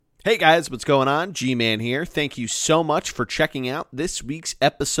Hey guys, what's going on? G-Man here. Thank you so much for checking out this week's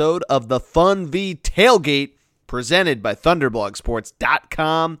episode of the Funvee Tailgate presented by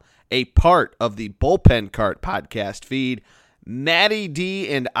ThunderblogSports.com, a part of the Bullpen Cart podcast feed. Matty D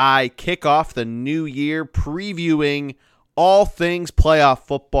and I kick off the new year previewing all things playoff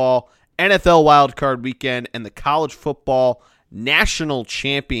football, NFL Wildcard weekend, and the college football national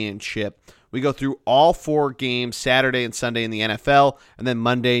championship. We go through all four games, Saturday and Sunday in the NFL, and then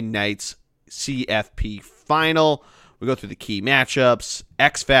Monday night's CFP final. We go through the key matchups,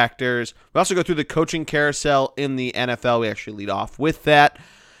 X factors. We also go through the coaching carousel in the NFL. We actually lead off with that.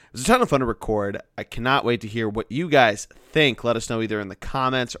 It was a ton of fun to record. I cannot wait to hear what you guys think. Let us know either in the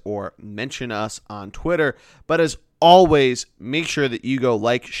comments or mention us on Twitter. But as always, make sure that you go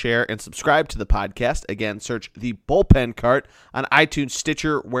like, share, and subscribe to the podcast. Again, search the Bullpen Cart on iTunes,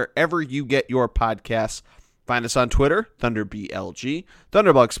 Stitcher, wherever you get your podcasts. Find us on Twitter, ThunderBLG,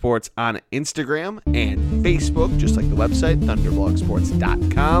 Thunderblog Sports on Instagram and Facebook, just like the website,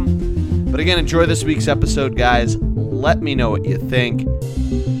 ThunderblogSports.com. But again, enjoy this week's episode, guys. Let me know what you think.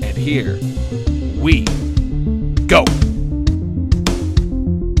 And here we go.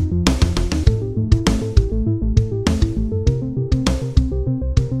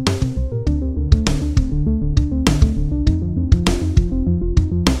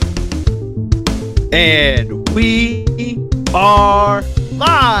 And we are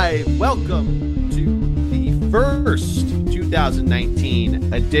live. Welcome to the first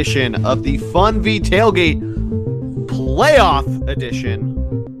 2019 edition of the Funvee Tailgate Playoff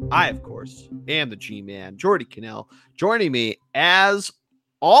Edition. I, of course, am the G-Man, Jordy Cannell. Joining me, as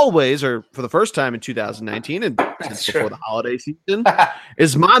always, or for the first time in 2019, and since before the holiday season,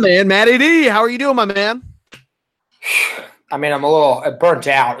 is my man, Matty D. How are you doing, my man? I mean, I'm a little burnt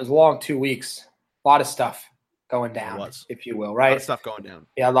out. It was a long 2 weeks. A lot of stuff going down, if you will, right? A lot of stuff going down.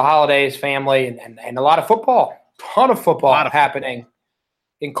 Yeah, the holidays, family, and a lot of football. Ton of football happening,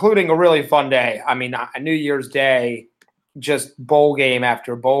 including a really fun day. I mean, a New Year's Day, just bowl game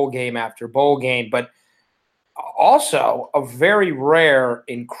after bowl game after bowl game, but also a very rare,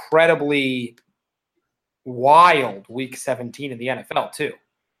 incredibly wild Week 17 in the NFL, too.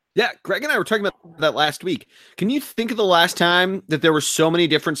 Yeah, Greg and I were talking about that last week. Can you think of the last time that there were so many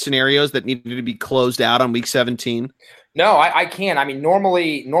different scenarios that needed to be closed out on Week 17? No, I can't. I mean,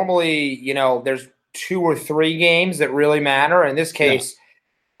 normally, you know, there's 2 or 3 games that really matter. In this case,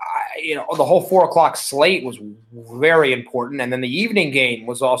 the whole 4 o'clock slate was very important, and then the evening game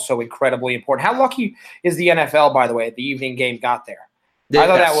was also incredibly important. How lucky is the NFL, by the way, that the evening game got there? I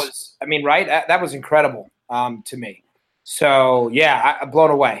thought that was, right? That was incredible to me. So, yeah,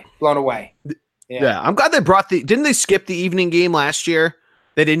 blown away. Yeah, I'm glad they brought didn't they skip the evening game last year?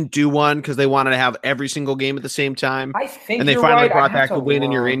 They didn't do one because they wanted to have every single game at the same time. I think and they you're finally right. brought back the win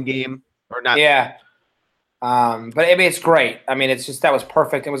in your in-game or not. Yeah. But I mean, it's great. I mean, it's just, that was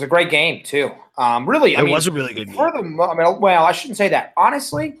perfect. It was a great game too. Really, it was a really good game. Well, I shouldn't say that.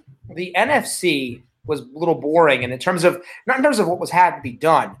 Honestly, the NFC was a little boring, and not in terms of what had to be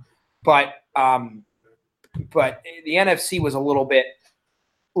done, but the NFC was a little bit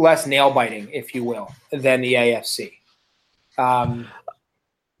less nail-biting, if you will, than the AFC. I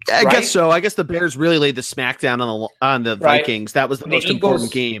guess so. I guess the Bears really laid the smackdown on the Vikings. That was the most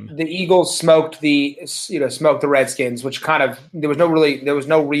important game. The Eagles smoked the Redskins, which kind of there was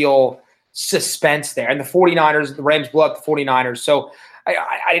no real suspense there. And the 49ers, the Rams blew up the 49ers. So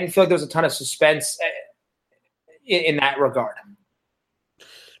I didn't feel like there was a ton of suspense in that regard.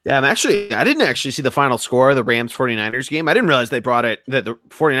 Yeah, I didn't actually see the final score of the Rams-49ers game. I didn't realize that the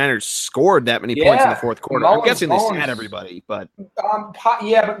 49ers scored that many points in the fourth quarter. I'm guessing they sat everybody, but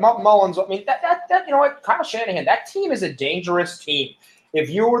but Mullins, I mean, that you know what, Kyle Shanahan, that team is a dangerous team.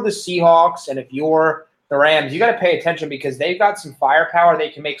 If you're the Seahawks and if you're the Rams, you got to pay attention because they've got some firepower. They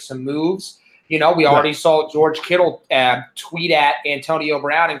can make some moves. You know, we already saw George Kittle tweet at Antonio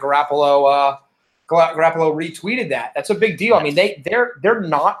Brown, and Garoppolo retweeted that. That's a big deal. I mean, they're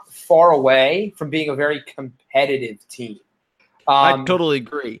not far away from being a very competitive team. I totally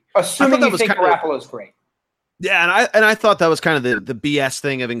agree. Assuming you think Garoppolo's great. Yeah, and I thought that was kind of the BS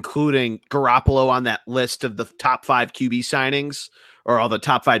thing of including Garoppolo on that list of the top 5 QB signings or all the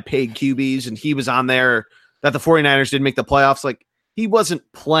top 5 paid QBs, and he was on there that the 49ers didn't make the playoffs. Like, he wasn't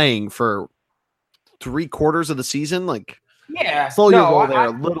playing for 3/4 of the season. Like, slow your roll there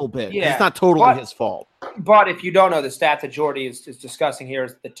a little bit. Yeah, it's not totally his fault. But if you don't know, the stat that Jordy is discussing here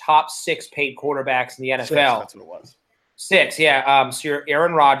is the top 6 paid quarterbacks in the NFL. 6, that's what it was. 6, yeah. So you're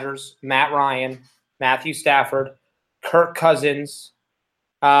Aaron Rodgers, Matt Ryan, Matthew Stafford, Kirk Cousins,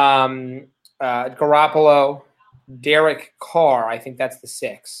 Garoppolo, Derek Carr. I think that's the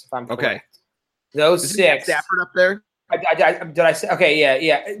 6, if I'm correct. Okay. Those Is 6. Stafford up there? Did I say? Okay,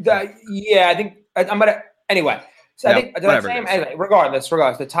 yeah. I think I'm going to – anyway. So I think – did I say him? Anyway, regardless,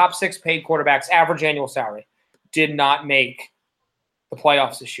 the top 6 paid quarterbacks, average annual salary, did not make the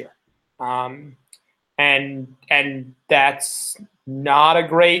playoffs this year. And that's not a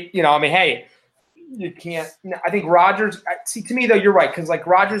great – hey – you can't. I think Rodgers. See, to me though, you're right because like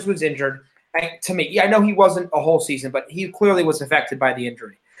Rodgers was injured. To me, I know he wasn't a whole season, but he clearly was affected by the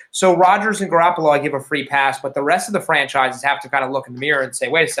injury. So Rodgers and Garoppolo, I give a free pass, but the rest of the franchises have to kind of look in the mirror and say,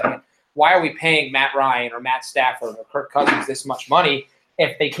 wait a second, why are we paying Matt Ryan or Matt Stafford or Kirk Cousins this much money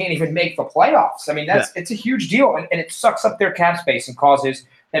if they can't even make the playoffs? I mean, it's a huge deal, and it sucks up their cap space and causes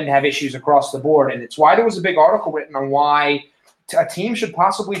them to have issues across the board. And it's why there was a big article written on why a team should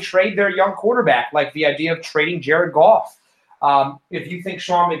possibly trade their young quarterback, like the idea of trading Jared Goff. If you think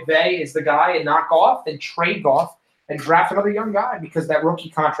Sean McVay is the guy and not Goff, then trade Goff and draft another young guy because that rookie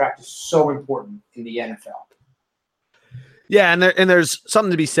contract is so important in the NFL. Yeah, and there's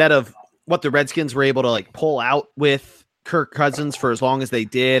something to be said of what the Redskins were able to like pull out with Kirk Cousins for as long as they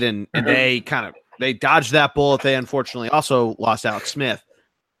did, and they dodged that bullet. They unfortunately also lost Alex Smith.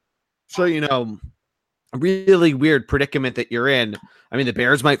 So, a really weird predicament that you're in. I mean, the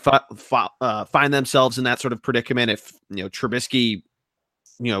Bears might find themselves in that sort of predicament if, Trubisky,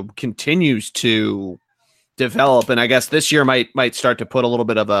 continues to develop. And I guess this year might start to put a little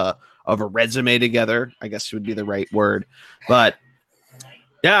bit of a resume together, I guess would be the right word. But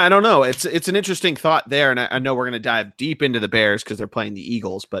yeah, I don't know. It's an interesting thought there. And I know we're going to dive deep into the Bears because they're playing the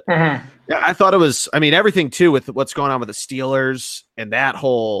Eagles. But yeah, I thought it was, everything too with what's going on with the Steelers and that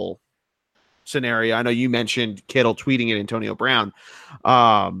whole scenario. I know you mentioned Kittle tweeting at Antonio Brown,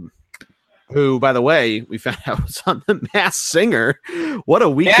 who, by the way, we found out was on The Masked Singer. What a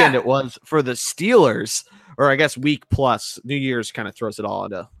weekend it was for the Steelers, or I guess week plus. New Year's kind of throws it all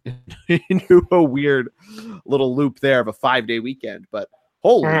into a weird little loop there of a 5-day weekend. But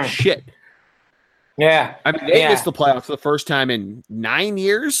holy shit. Yeah. They missed the playoffs for the first time in 9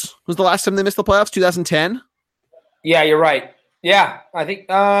 years. Was the last time they missed the playoffs? 2010? Yeah, you're right. Yeah, I think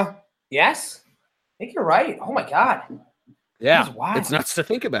yes. I think you're right. Oh my God. Yeah. It's nuts to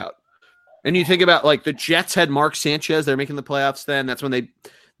think about. And you think about like the Jets had Mark Sanchez. They're making the playoffs then. That's when they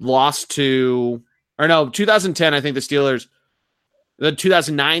lost to, 2010, I think the Steelers, the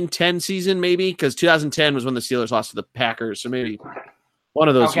 2009-10 season maybe, because 2010 was when the Steelers lost to the Packers. So maybe one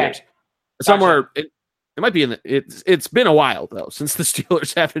of those years. Somewhere, it might be it's been a while though, since the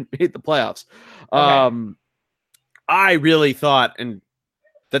Steelers haven't made the playoffs. I really thought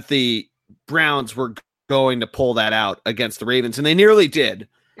that the Browns were going to pull that out against the Ravens, and they nearly did.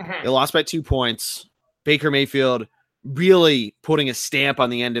 They lost by 2 points. Baker Mayfield really putting a stamp on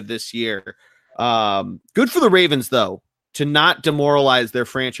the end of this year. Good for the Ravens, though, to not demoralize their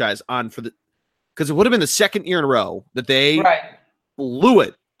franchise because it would have been the second year in a row that they blew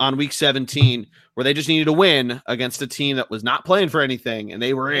it on week 17, where they just needed to win against a team that was not playing for anything, and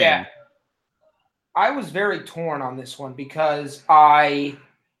they were in. Yeah. I was very torn on this one because I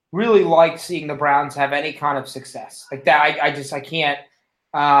really like seeing the Browns have any kind of success like that. I can't.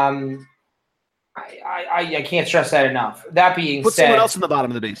 I can't stress that enough. That being Put said, someone else in the bottom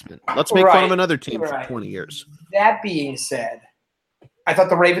of the basement. Let's make fun of another team for 20 years. That being said, I thought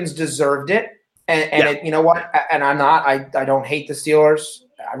the Ravens deserved it, and you know what? And I don't hate the Steelers.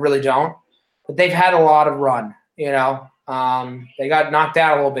 I really don't. But they've had a lot of run. They got knocked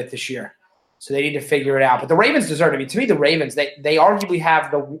out a little bit this year, so they need to figure it out. But the Ravens deserve it. To me, the Ravens they arguably have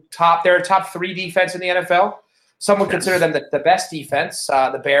they're a top 3 defense in the NFL. Some would consider them the best defense.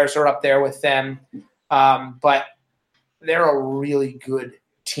 The Bears are up there with them. But they're a really good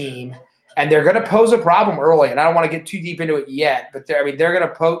team. And they're going to pose a problem early. And I don't want to get too deep into it yet. But they're going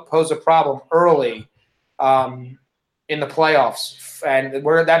to pose a problem early in the playoffs. And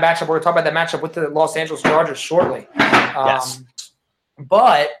we're going to talk about that matchup with the Los Angeles Chargers shortly. Yes.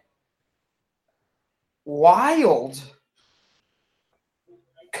 But wild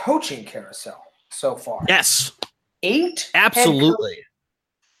coaching carousel so far. Yes. 8 absolutely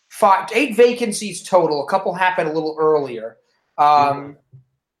 8 vacancies total. A couple happened a little earlier.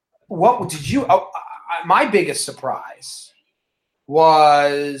 What did you my biggest surprise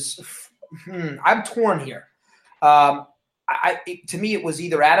was I'm torn here. To me it was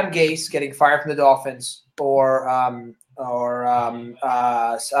either Adam Gase getting fired from the Dolphins or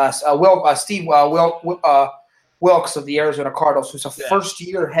Steve Wilkes of the Arizona Cardinals, who's a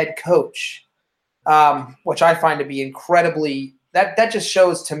first-year head coach. Which I find to be incredibly that just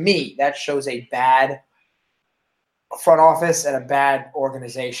shows to me a bad front office and a bad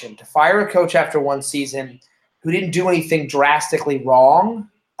organization. To fire a coach after one season who didn't do anything drastically wrong.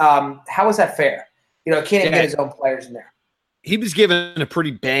 How is that fair? Can't even get his own players in there. He was given a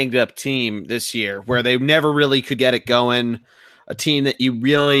pretty banged up team this year where they never really could get it going. A team that you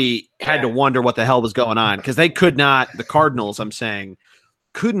really had to wonder what the hell was going on because they could not, the Cardinals, I'm saying,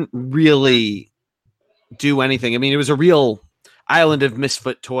 couldn't really do anything. I mean, it was a real island of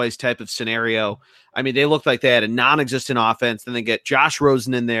misfit toys type of scenario. I mean, they looked like they had a non-existent offense. Then they get Josh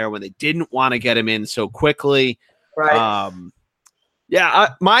Rosen in there when they didn't want to get him in so quickly. Right.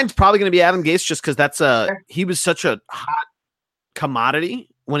 Mine's probably going to be Adam Gase just because he was such a hot commodity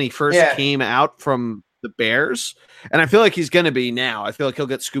when he first came out from the Bears. And I feel like he's going to be now. I feel like he'll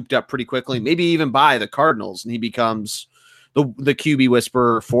get scooped up pretty quickly, maybe even by the Cardinals, and he becomes the QB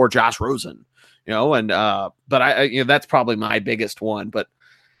whisperer for Josh Rosen. But that's probably my biggest one. But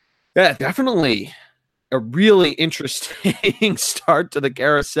yeah, definitely a really interesting start to the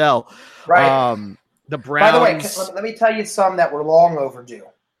carousel. Right. The Browns. By the way, let me tell you some that were long overdue.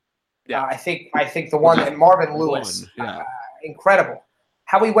 Yeah, I think the one that Marvin Lewis, incredible.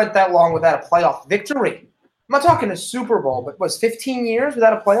 How he went that long without a playoff victory. I'm not talking a Super Bowl, but was 15 years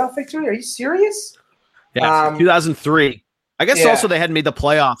without a playoff victory? Are you serious? Yeah, 2003. I guess also they hadn't made the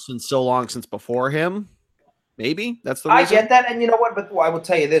playoffs in so long since before him. Maybe that's the reason. I get that, and you know what? But I will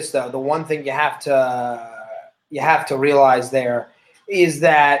tell you this though: the one thing you have to realize there is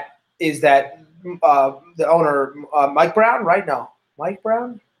that the owner Mike Brown, right? No, Mike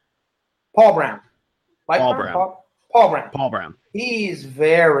Brown, Paul Brown, Paul Brown. He's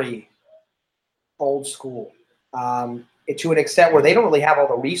very old school to an extent where they don't really have all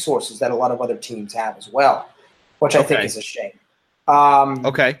the resources that a lot of other teams have as well, which I think is a shame. And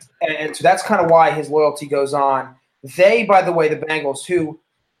so that's kind of why his loyalty goes on. They, by the way, the Bengals, who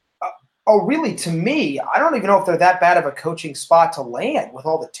really, to me, I don't even know if they're that bad of a coaching spot to land with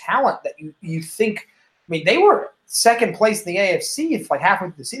all the talent that you think. I mean, they were second place in the AFC. It's like halfway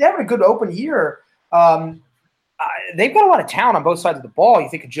through the season. They had a good open year. They've got a lot of talent on both sides of the ball. You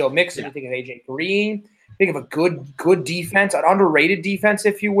think of Joe Mixon, you think of AJ Green, think of a good defense, an underrated defense,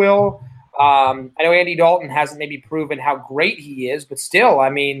 if you will. I know Andy Dalton hasn't maybe proven how great he is, but still, I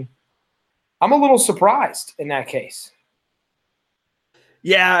mean, I'm a little surprised in that case.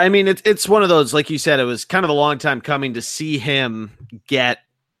 Yeah, I mean, it's one of those, like you said, it was kind of a long time coming to see him get,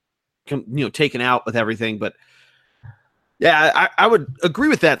 taken out with everything. But yeah, I would agree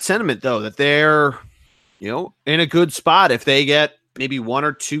with that sentiment, though, that they're, in a good spot if they get maybe one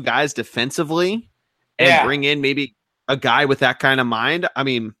or two guys defensively and bring in maybe a guy with that kind of mind. I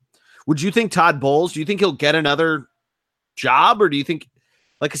mean, would you think Todd Bowles, do you think he'll get another job, or do you think,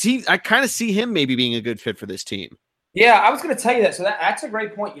 I kind of see him maybe being a good fit for this team? Yeah, I was going to tell you that. So that's a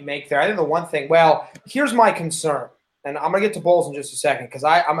great point you make there. I think the one thing, here's my concern, and I'm going to get to Bowles in just a second because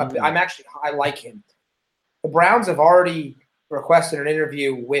I like him. The Browns have already requested an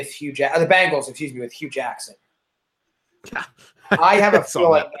interview with the Bengals, with Hugh Jackson. I have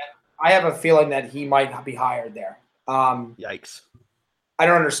a feeling that he might not be hired there. Yikes. I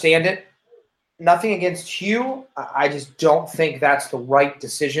don't understand it. Nothing against Hugh. I just don't think that's the right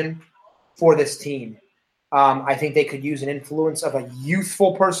decision for this team. I think they could use an influence of a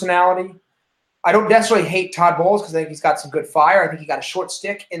youthful personality. I don't necessarily hate Todd Bowles because I think he's got some good fire. I think he got a short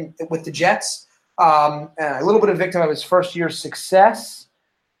stick with the Jets. A little bit of victim of his first year's success.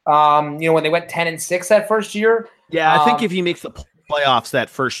 When they went 10-6 that first year. Yeah, I think if he makes the playoffs that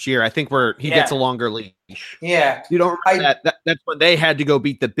first year, I think he gets a longer leash. Yeah. You don't remember that's when they had to go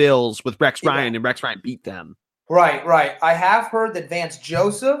beat the Bills with Rex Ryan, and Rex Ryan beat them. Right. I have heard that Vance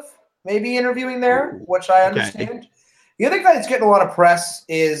Joseph may be interviewing there, which I understand. Okay. The other guy that's getting a lot of press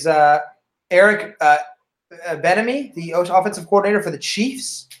is Eric Bieniemy, the offensive coordinator for the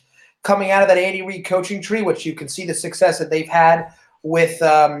Chiefs, coming out of that Andy Reid coaching tree, which you can see the success that they've had with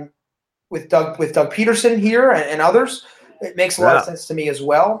Doug Peterson here and others. It makes a lot of sense to me as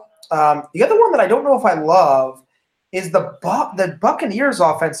well. The other one that I don't know if I love is the Buccaneers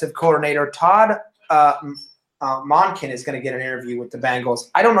offensive coordinator, Todd Monken, is going to get an interview with the Bengals.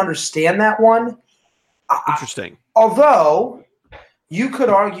 I don't understand that one. Interesting. Although you could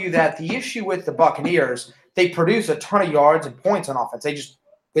argue that the issue with the Buccaneers, they produce a ton of yards and points on offense. They just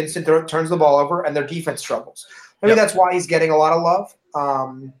Vincent turns the ball over, and their defense struggles. Maybe that's why he's getting a lot of love.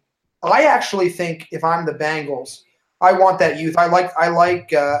 I actually think if I'm the Bengals, I want that youth. I like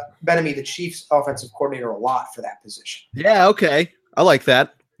Bieniemy, the Chiefs offensive coordinator, a lot for that position. Yeah, okay. I like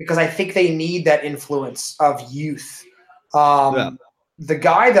that. Because I think they need that influence of youth. The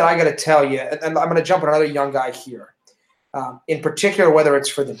guy that I got to tell you, and I'm going to jump on another young guy here, in particular, whether it's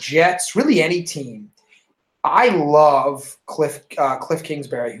for the Jets, really any team, I love Cliff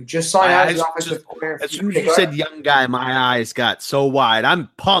Kingsbury, who just signed out as the offensive coordinator. As soon as you said young guy, my eyes got so wide. I'm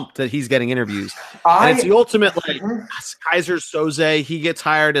pumped that he's getting interviews. And it's the ultimate, like, Kaiser Soze. He gets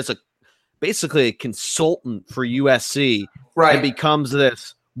hired as basically a consultant for USC, right, and becomes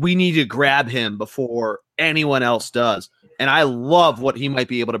this. We need to grab him before anyone else does. And I love what he might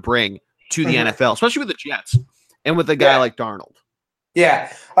be able to bring to the NFL, especially with the Jets and with a guy like Darnold.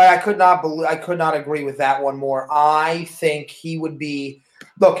 Yeah, I could not agree with that one more. I think he would be.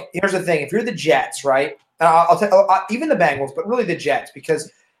 Look, here's the thing: if you're the Jets, right? I'll tell even the Bengals, but really the Jets,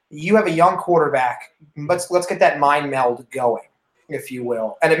 because you have a young quarterback. Let's get that mind meld going, if you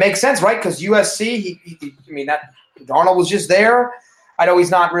will, and it makes sense, right? Because USC, that Darnold was just there. I know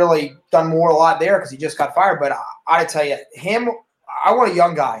he's not really done a lot there because he just got fired, but I tell you, I want a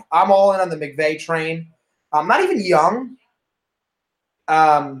young guy. I'm all in on the McVay train. I'm not even young.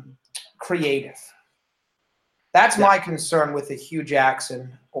 Creative. That's my concern with a Hugh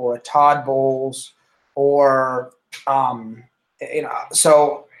Jackson or a Todd Bowles or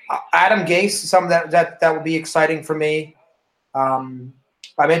so Adam Gase, something that would be exciting for me. I'm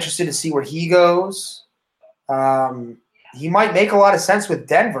interested to see where he goes. He might make a lot of sense with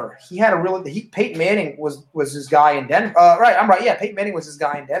Denver. He had Peyton Manning was his guy in Denver. Right, I'm right. Yeah, Peyton Manning was his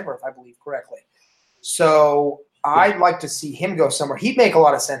guy in Denver, if I believe correctly. So I'd like to see him go somewhere. He'd make a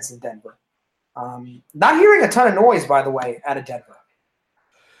lot of sense in Denver. Not hearing a ton of noise, by the way, out of Denver.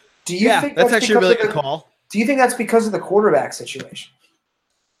 Do you think that's actually a really good call? Do you think that's because of the quarterback situation?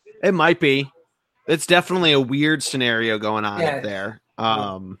 It might be. It's definitely a weird scenario going on up there.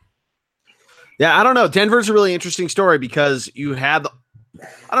 I don't know. Denver's a really interesting story because you had,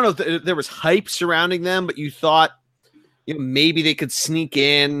 I don't know if there was hype surrounding them, but you thought maybe they could sneak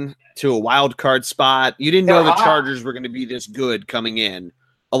in to a wild card spot. You didn't know the Chargers were going to be this good coming in.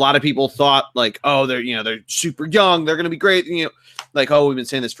 A lot of people thought like, oh, they're super young. They're going to be great. Like, oh, we've been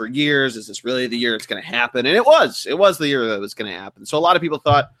saying this for years. Is this really the year it's going to happen? And it was the year that it was going to happen. So a lot of people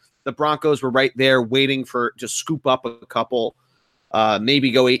thought the Broncos were right there waiting to scoop up a couple, maybe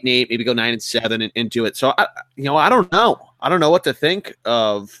go 8-8, maybe go 9-7 and do it. So I don't know. I don't know what to think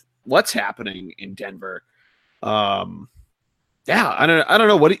of what's happening in Denver. I don't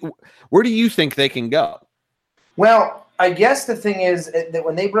know. Where do you think they can go? Well, I guess the thing is that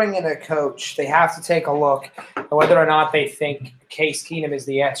when they bring in a coach, they have to take a look at whether or not they think Case Keenum is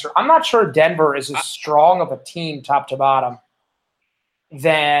the answer. I'm not sure Denver is as strong of a team top to bottom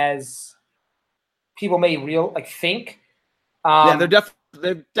as people may think. They're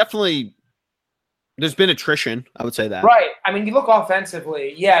definitely. There's been attrition, I would say that. Right. I mean, you look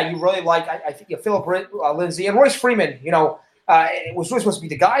offensively. Yeah, you really like. I think Philip Lindsay and Royce Freeman. It was really supposed to be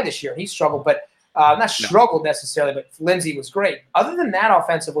the guy this year. He struggled, but not struggled necessarily. But Lindsay was great. Other than that,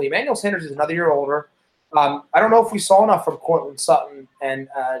 offensively, Emmanuel Sanders is another year older. I don't know if we saw enough from Cortland Sutton and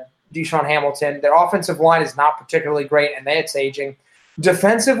Deshaun Hamilton. Their offensive line is not particularly great, and it's aging.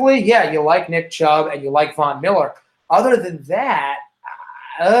 Defensively, you like Nick Chubb and you like Von Miller. Other than that,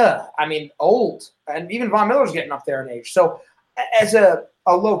 old. And even Von Miller's getting up there in age. So as a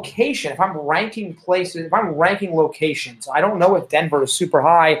location, if I'm ranking locations, I don't know if Denver is super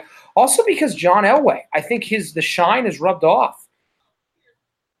high. Also because John Elway, I think the shine is rubbed off.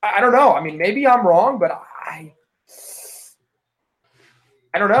 I don't know. I mean, maybe I'm wrong, but I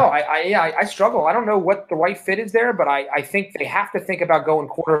don't know. I struggle. I don't know what the right fit is there, but I think they have to think about going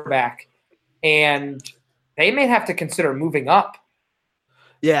quarterback, and they may have to consider moving up.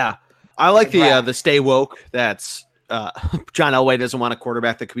 Yeah, I like the stay woke. That's John Elway doesn't want a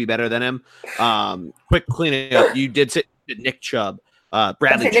quarterback that could be better than him. Quick cleaning up. You did say Nick Chubb,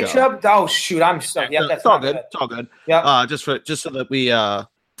 Bradley Chubb. Nick Chubb. Oh shoot, I'm sorry. Yeah, that's all good. It's all good. Yeah. Just so that we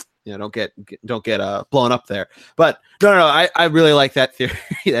don't get blown up there. But no. I really like that theory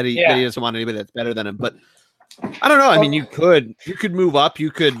that he doesn't want anybody that's better than him. But I don't know. I mean, you could move up. You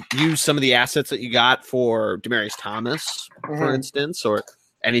could use some of the assets that you got for Demaryius Thomas, for instance, or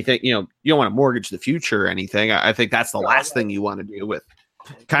anything. You don't want to mortgage the future or anything. I think that's the last thing you want to do with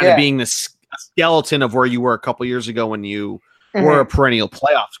kind of being the skeleton of where you were a couple years ago when you were a perennial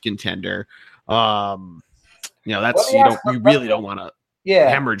playoff contender. You really don't want to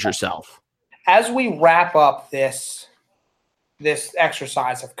hemorrhage yourself. As we wrap up this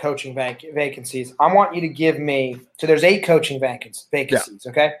exercise of coaching vacancies, I want you to give me – so there's 8 coaching vacancies,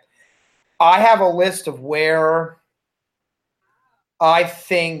 okay? I have a list of where I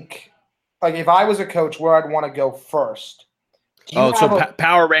think – like if I was a coach, where I'd want to go first.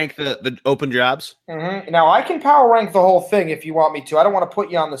 Power rank the open jobs? Mm-hmm. Now, I can power rank the whole thing if you want me to. I don't want to put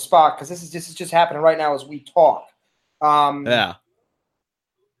you on the spot because this is just happening right now as we talk.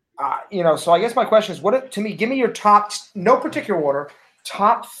 So I guess my question is, give me your top, no particular order,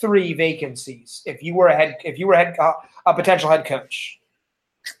 top 3 vacancies if you were a potential head coach.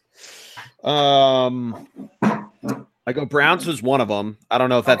 I go Browns was one of them. I don't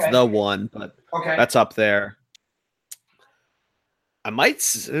know if that's the one, but that's up there. I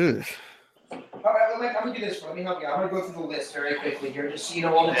might. All right, let me do this. Let me help you. I'm going to go through the list very quickly here, just so you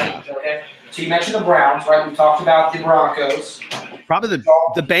know all the teams, okay? So you mentioned the Browns, right? We talked about the Broncos. Probably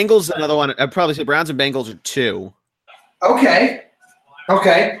the Bengals, another one. I'd probably say Browns and Bengals are 2. Okay.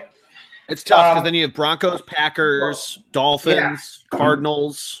 It's tough because then you have Broncos, Packers, Dolphins,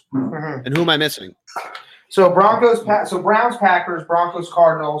 Cardinals, and who am I missing? So Browns, Packers, Broncos,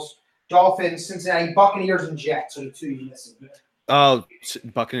 Cardinals, Dolphins, Cincinnati, Buccaneers, and Jets are the 2 you're missing. Oh,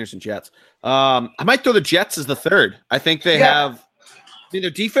 Buccaneers and Jets. I might throw the Jets as the 3rd. I think they have. Their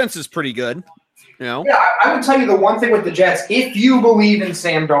defense is pretty good. Yeah, I would tell you the one thing with the Jets. If you believe in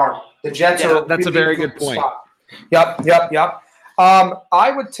Sam Darnold, the Jets are. That's a very good point. Spot. Yep.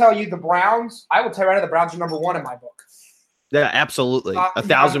 I would tell you the Browns. I will tell you right now, the Browns are number 1 in my book. Yeah, absolutely,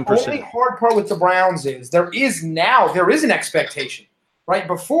 1,000%. The only hard part with the Browns is there is an expectation, right?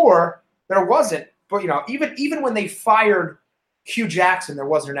 Before there wasn't, but even when they fired Hugh Jackson, there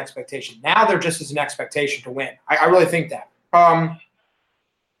wasn't an expectation. Now there just is an expectation to win. I really think that.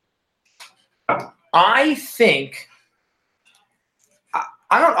 I think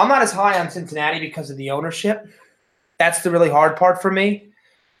I'm not as high on Cincinnati because of the ownership. That's the really hard part for me.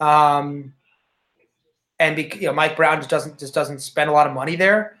 And Mike Brown just doesn't spend a lot of money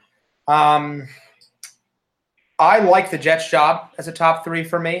there. I like the Jets job as a top 3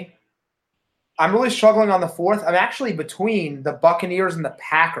 for me. I'm really struggling on the 4th. I'm actually between the Buccaneers and the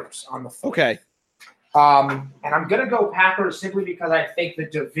Packers on the 4th. Okay. And I'm going to go Packers simply because I think the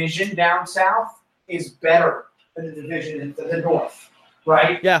division down south is better than the division in the north,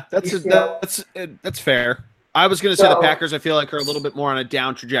 right? Yeah, that's fair. I was going to say the Packers, I feel like, are a little bit more on a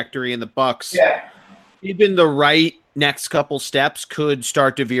down trajectory, and the Bucs, even the right next couple steps, could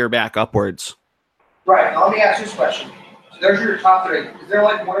start to veer back upwards. Right. Now, let me ask you this question. So there's your top 3. Is there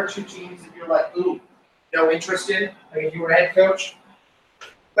like 1 or 2 teams that you're like, ooh, no interest in? Like if you were a head coach?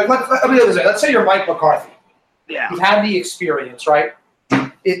 Like let me do this way. Let's say you're Mike McCarthy. Yeah. You've had the experience, right?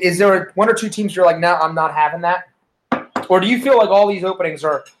 Is there 1 or 2 teams you're like, no, I'm not having that? Or do you feel like all these openings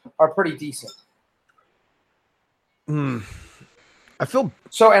are pretty decent? I feel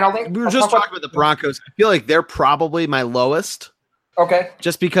so, and we were just talking about the Broncos. I feel like they're probably my lowest. Okay.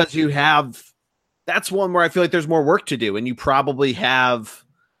 Just because that's one where I feel like there's more work to do, and you probably have,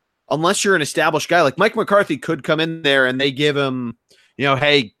 unless you're an established guy like Mike McCarthy could come in there and they give him,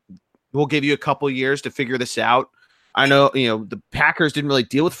 hey, we'll give you a couple years to figure this out. I know, the Packers didn't really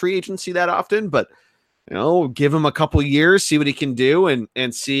deal with free agency that often, but give him a couple years, see what he can do,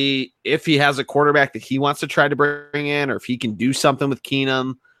 and see if he has a quarterback that he wants to try to bring in, or if he can do something with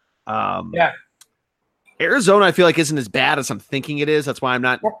Keenum. Arizona, I feel like, isn't as bad as I'm thinking it is. That's why I'm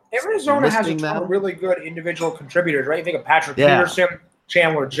not. Well, Arizona has a ton of really good individual contributors, right? You think of Patrick Peterson,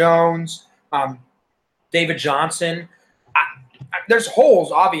 Chandler Jones, David Johnson. There's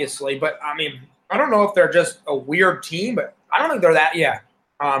holes, obviously, but I don't know if they're just a weird team, but I don't think they're that yet.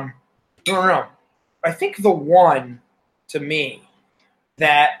 I don't know. I think the one, to me,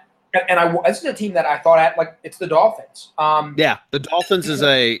 that – and this is a team that I thought at, like, it's the Dolphins. The Dolphins is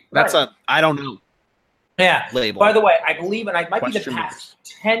I don't know. Yeah. Label. By the way, I believe, and it might be the past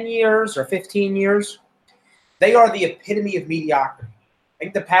 10 years or 15 years, they are the epitome of mediocrity. I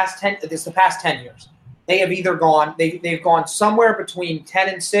think the past 10 years. They have either gone – they've gone somewhere between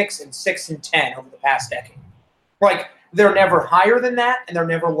 10-6 and 6-10 over the past decade. Like, they're never higher than that, and they're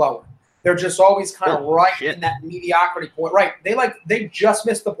never lower. They're just always kind of in that mediocrity point. Right. They just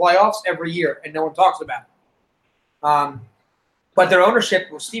miss the playoffs every year, and no one talks about it. But their ownership,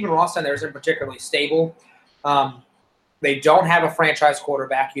 Stephen Ross on there, isn't particularly stable. They don't have a franchise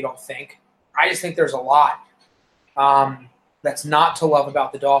quarterback, you don't think. I just think there's a lot that's not to love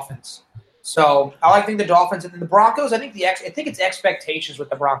about the Dolphins. So I think the Dolphins and then the Broncos. I think it's expectations with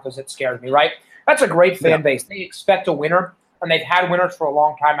the Broncos that scares me. Right. That's a great fan base. They expect a winner, and they've had winners for a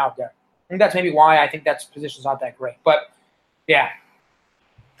long time out there. I think that's maybe why I think that position's not that great. But, yeah.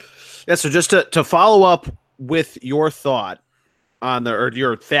 Yeah, so just to follow up with your thought on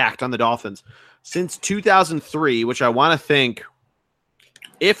your fact on the Dolphins, since 2003, which I want to think,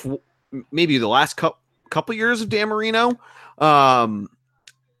 if maybe the last couple years of Dan Marino, the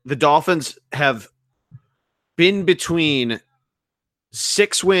Dolphins have been between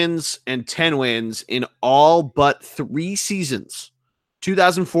 6 wins and 10 wins in all but 3 seasons.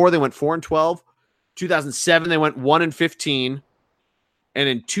 2004, they went 4-12. 2007, they went 1-15. And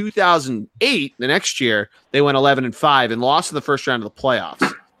in 2008, the next year, they went 11-5 and lost in the first round of the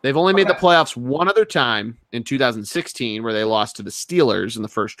playoffs. They've only made the playoffs one other time in 2016, where they lost to the Steelers in the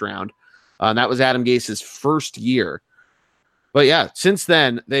first round. And that was Adam Gase's first year. But yeah, since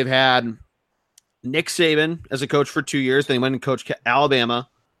then, they've had Nick Saban as a coach for 2 years. They went and coached Alabama.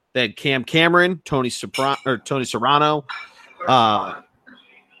 They had Cam Cameron, Tony Serrano, Tony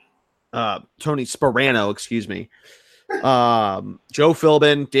Sparano, excuse me. Joe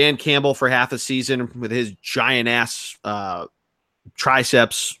Philbin, Dan Campbell for half a season with his giant ass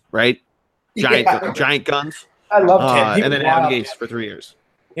triceps, right? Giant guns. I love him. And then Adam Gase for 3 years.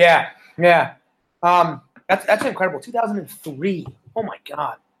 Yeah. That's incredible. 2003. Oh my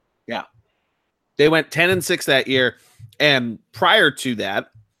God. Yeah. They went 10-6 that year, and prior to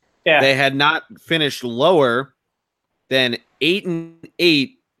that, they had not finished lower than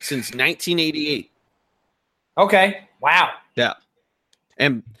 8-8 since 1988. Okay. Wow. Yeah.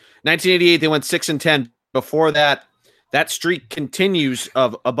 And 1988, they went 6-10. Before that, that streak continues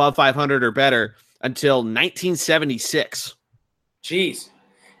of above 500 or better until 1976. Jeez.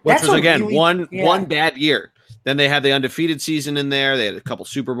 Which was, again, one bad year. Then they had the undefeated season in there. They had a couple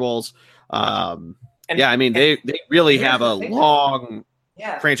Super Bowls. They really have a long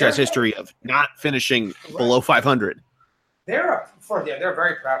franchise history of not finishing below 500. They're a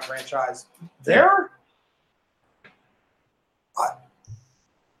very proud franchise. They're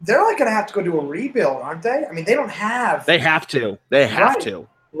like going to have to go do a rebuild, aren't they? I mean, they don't have. They have to. They have to.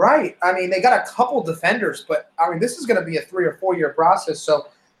 Right. I mean, they got a couple defenders, but I mean, this is going to be a 3 or 4 year process. So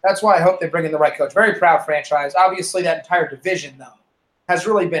that's why I hope they bring in the right coach. Very proud franchise. Obviously, that entire division, though, has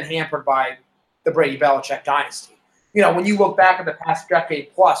really been hampered by the Brady Belichick dynasty. You know, when you look back at the past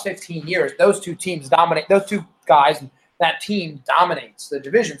decade plus, 15 years, those two teams dominate. Those two guys and that team dominates the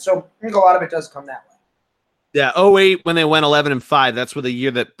division. So I think a lot of it does come that way. Yeah, 2008 when they went 11-5. That's the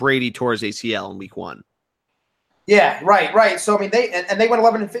year that Brady tore his ACL in Week 1. Yeah, right. So I mean, they went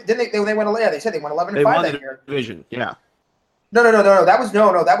 11-5. Didn't they? They went. Yeah, they said they went 11-5 that year. Division. Yeah. No. That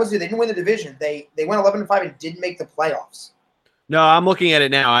was it. They didn't win the division. They went 11-5 and didn't make the playoffs. No, I'm looking at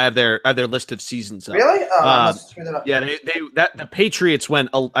it now. I have their list of seasons up. Really? Yeah, the Patriots went,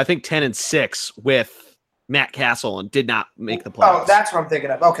 I think, 10-6 with Matt Castle and did not make the playoffs. Oh, that's what I'm thinking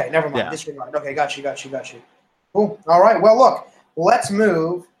of. Okay, never mind. Yeah. Disregard. Okay, got you. Cool. All right. Well, look, let's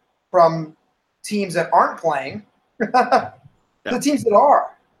move from teams that aren't playing to the teams that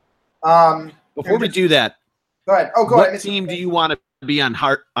are. Before we do that, go ahead. Go ahead. What team do you want to be on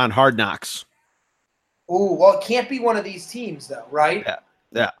Hard Knocks? Oh, well, it can't be one of these teams, though, right?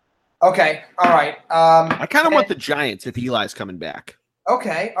 Yeah. Okay. All right. I kind of want the Giants if Eli's coming back.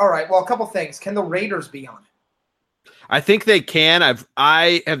 Okay. All right. Well, a couple things. Can the Raiders be on it? I think they can.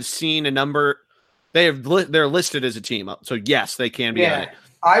 I have seen a number. They're listed as a team, so yes, they can be on it.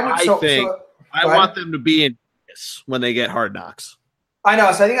 I want them to be in this when they get Hard Knocks. I know,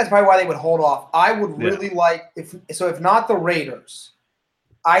 so I think that's probably why they would hold off. I would really like if not the Raiders,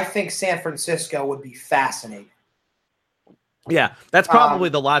 I think San Francisco would be fascinating. Yeah, that's probably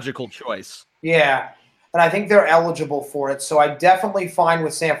the logical choice. Yeah, and I think they're eligible for it, so I definitely fine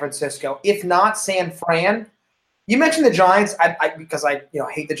with San Francisco. If not San Fran, you mentioned the Giants, because I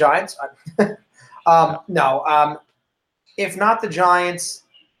hate the Giants. If not the Giants,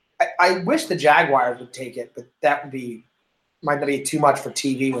 I wish the Jaguars would take it, but that might not be too much for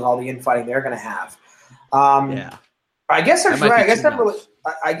TV with all the infighting they're going to have. I guess that's right. I guess that really.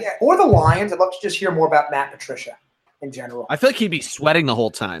 Or the Lions. I'd love to just hear more about Matt Patricia in general. I feel like he'd be sweating the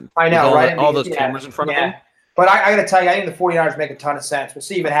whole time. I know, right? All those cameras in front of him. But I got to tell you, I think the 49ers make a ton of sense. We'll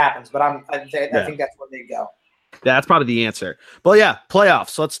see if it happens, but I think that's where they go. Yeah, that's probably the answer. But yeah,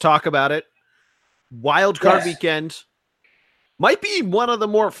 playoffs. Let's talk about it. Wildcard weekend might be one of the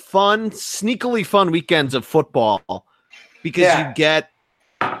more sneakily fun weekends of football because you get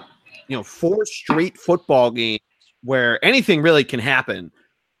 4 straight football games where anything really can happen.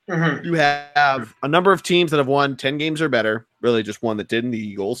 Mm-hmm. You have a number of teams that have won 10 games or better, really just one that didn't, the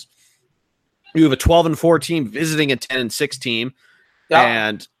Eagles. You have a 12-4 team visiting a 10-6 team,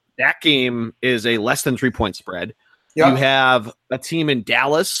 and that game is a less than 3-point spread. Yep. You have a team in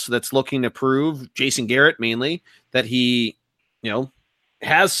Dallas that's looking to prove, Jason Garrett mainly, that he,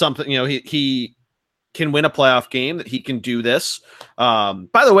 has something, he can win a playoff game, that he can do this.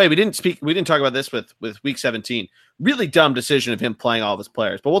 By the way, we didn't talk about this with week 17. Really dumb decision of him playing all of his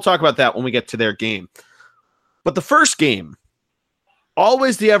players, but we'll talk about that when we get to their game. But the first game,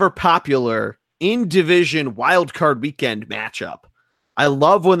 always the ever popular in division wildcard weekend matchup. I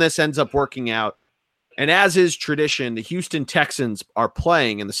love when this ends up working out. And as is tradition, the Houston Texans are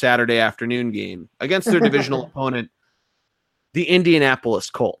playing in the Saturday afternoon game against their divisional opponent, the Indianapolis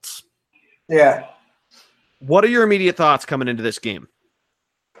Colts. Yeah. What are your immediate thoughts coming into this game?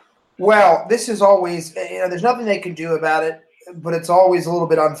 Well, this is always, there's nothing they can do about it, but it's always a little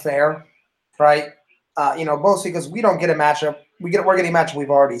bit unfair, right? Mostly because we don't get a matchup. We're getting a matchup we've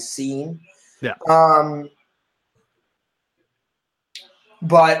already seen. Yeah.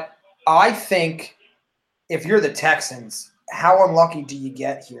 But I think if you're the Texans, how unlucky do you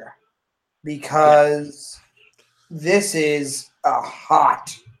get here? Because this is not a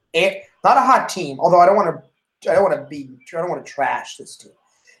hot team. Although I don't want to trash this team.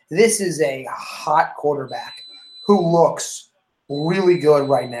 This is a hot quarterback who looks really good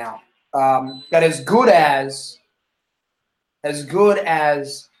right now. That as good as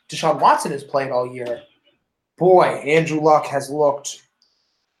Deshaun Watson has played all year, boy, Andrew Luck has looked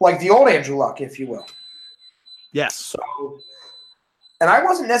like the old Andrew Luck, if you will. Yes. So, and I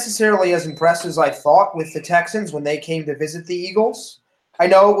wasn't necessarily as impressed as I thought with the Texans when they came to visit the Eagles. I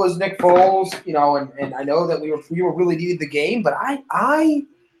know it was Nick Foles, and I know that we were really needing the game, but I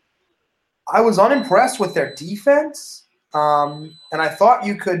was unimpressed with their defense, and I thought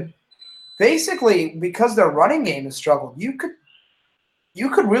you could basically, because their running game has struggled, you could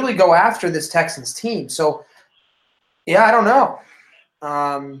really go after this Texans team. So, yeah, I don't know.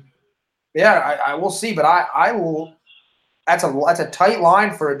 I will see, but I will. That's a tight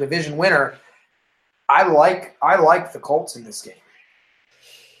line for a division winner. I like the Colts in this game.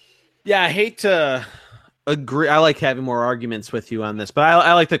 Yeah, I hate to agree. I like having more arguments with you on this, but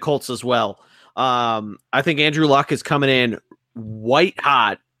I like the Colts as well. I think Andrew Luck is coming in white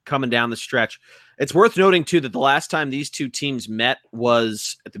hot, coming down the stretch. It's worth noting, too, that the last time these two teams met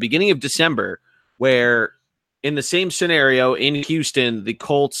was at the beginning of December, where in the same scenario in Houston, the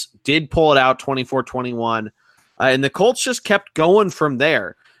Colts did pull it out 24-21, and the Colts just kept going from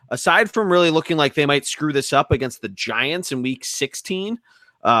there. Aside from really looking like they might screw this up against the Giants in Week 16,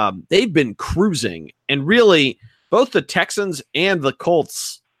 they've been cruising. And really, both the Texans and the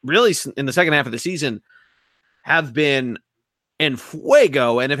Colts, really in the second half of the season, have been en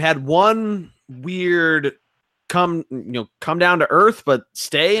fuego and have had one weird come down to earth but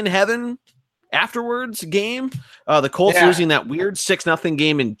stay in heaven afterwards game. The Colts losing that weird 6-0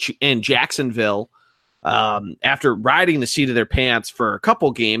 game in Jacksonville after riding the seat of their pants for a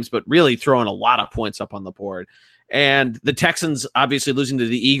couple games, but really throwing a lot of points up on the board. And the Texans obviously losing to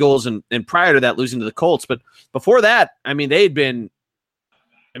the Eagles and prior to that losing to the Colts. But before that,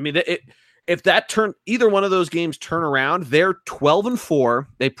 if that turn either one of those games turn around, they're 12-4.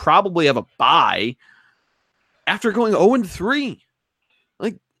 They probably have a bye after going 0-3.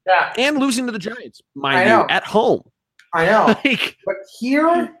 And losing to the Giants, mind you, at home. I know. But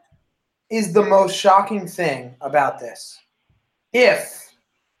here is the most shocking thing about this. If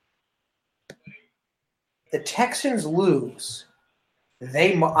the Texans lose,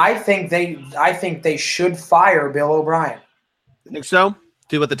 I think they should fire Bill O'Brien. Think so?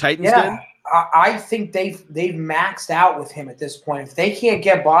 Do what the Titans did? I think they've maxed out with him at this point. If they can't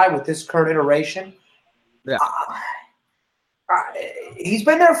get by with this current iteration, he's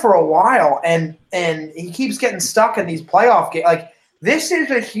been there for a while, and he keeps getting stuck in these playoff games. Like, this is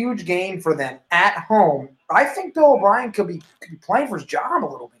a huge game for them at home. I think Bill O'Brien could be playing for his job a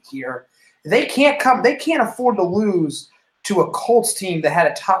little bit here. They can't afford to lose to a Colts team that had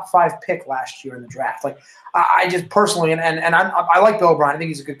a top 5 pick last year in the draft. Like, I just personally, and I like Bill O'Brien. I think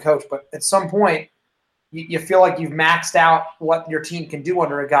he's a good coach, but at some point, you feel like you've maxed out what your team can do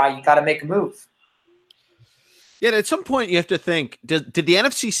under a guy. You got to make a move. Yeah, at some point you have to think: did the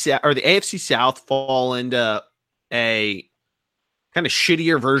NFC or the AFC South fall into a kind of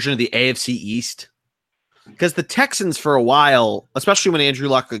shittier version of the AFC East? Because the Texans, for a while, especially when Andrew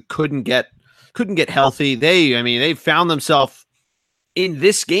Luck couldn't get healthy, they found themselves in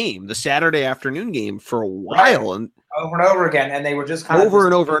this game, the Saturday afternoon game, for a while, and over and over again, and they were just kind of over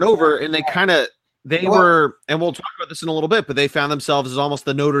and over, and they were, and we'll talk about this in a little bit, but they found themselves as almost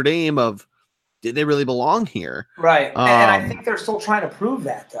the Notre Dame of, did they really belong here? Right, and I think they're still trying to prove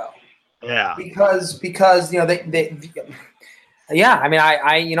that, though. Yeah, because they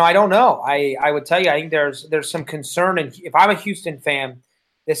I don't know. I would tell you, I think there's some concern, and if I'm a Houston fan,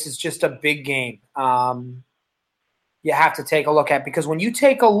 this is just a big game. You have to take a look at, because when you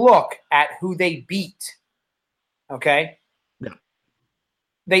take a look at who they beat, okay,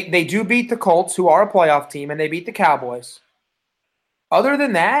 they do beat the Colts, who are a playoff team, and they beat the Cowboys. Other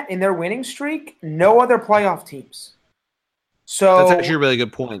than that, in their winning streak, no other playoff teams. So that's actually a really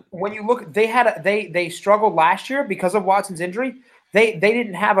good point. When you look, they struggled last year because of Watson's injury. They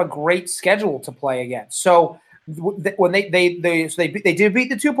didn't have a great schedule to play against. So when they did beat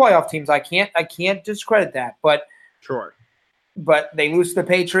the 2 playoff teams. I can't discredit that, but sure, but they lose to the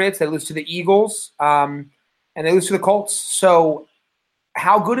Patriots, they lose to the Eagles, and they lose to the Colts. So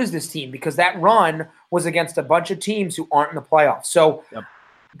how good is this team? Because that run was against a bunch of teams who aren't in the playoffs. So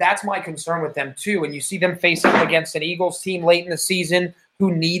that's my concern with them too. And you see them face up against an Eagles team late in the season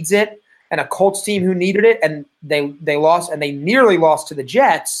who needs it, and a Colts team who needed it, and they lost, and they nearly lost to the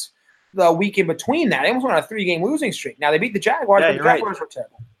Jets the week in between that. They almost went on a 3-game losing streak. Now they beat the Jaguars, but the Jaguars were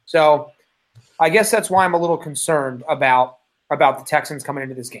terrible. So I guess that's why I'm a little concerned about the Texans coming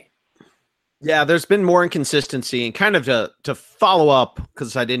into this game. Yeah, there's been more inconsistency, and kind of to follow up,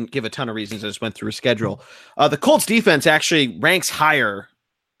 because I didn't give a ton of reasons, I just went through a schedule. The Colts defense actually ranks higher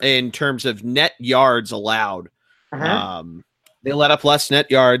in terms of net yards allowed. They let up less net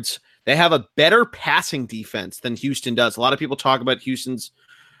yards. They have a better passing defense than Houston does. A lot of people talk about Houston's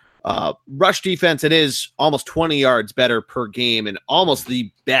rush defense. It is almost 20 yards better per game and almost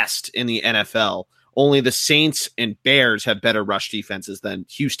the best in the NFL. Only the Saints and Bears have better rush defenses than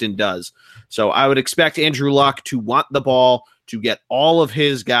Houston does. So I would expect Andrew Luck to want the ball, to get all of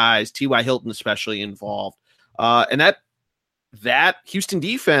his guys, T.Y. Hilton especially, involved. And that Houston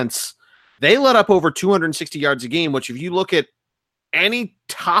defense, they let up over 260 yards a game, which if you look at any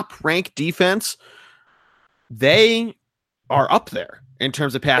top-ranked defense, they are up there in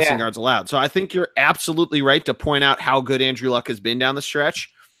terms of passing yards allowed. So I think you're absolutely right to point out how good Andrew Luck has been down the stretch,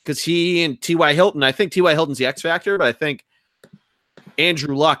 because he and T.Y. Hilton, I think T.Y. Hilton's the X factor, but I think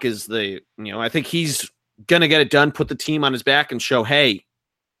Andrew Luck is I think he's going to get it done, put the team on his back, and show, hey,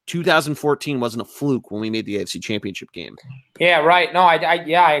 2014 wasn't a fluke when we made the AFC Championship game. Yeah, right. No, I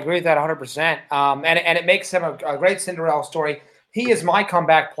agree with that 100%. And it makes him a great Cinderella story. He is my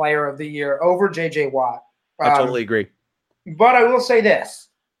comeback player of the year over J.J. Watt. I totally agree. But I will say this.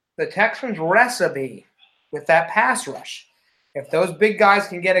 The Texans' recipe with that pass rush, if those big guys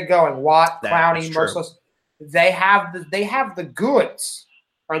can get it going, Watt, Clowney, Merciless, they have the goods.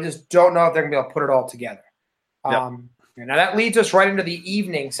 I just don't know if they're going to be able to put it all together. Now that leads us right into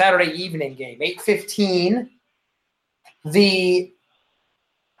the Saturday evening game, 8:15. The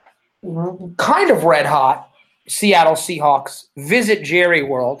kind of red hot Seattle Seahawks visit Jerry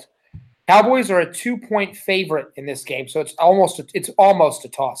World. Cowboys are a 2-point favorite in this game, so it's almost a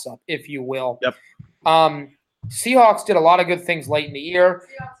toss-up, if you will. Seahawks did a lot of good things late in the year.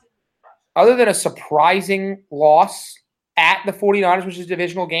 Other than a surprising loss at the 49ers, which is a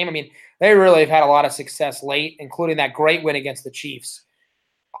divisional game, I mean, they really have had a lot of success late, including that great win against the Chiefs.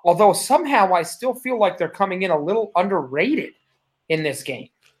 Although somehow I still feel like they're coming in a little underrated in this game.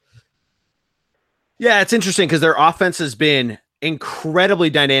 Yeah, it's interesting because their offense has been incredibly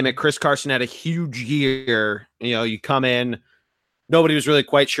dynamic. Chris Carson had a huge year. You come in, nobody was really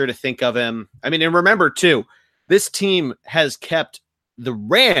quite sure to think of him. I mean, and remember, too, this team has kept the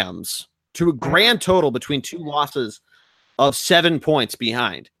Rams to a grand total between two losses of 7 points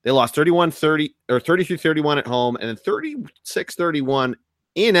behind. They lost 31-30 or 33-31 at home and then 36-31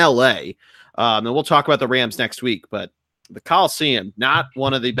 in LA. And we'll talk about the Rams next week, but the Coliseum, not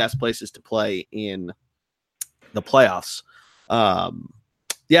one of the best places to play in the playoffs. The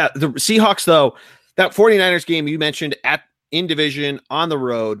Seahawks, though, that 49ers game you mentioned in division on the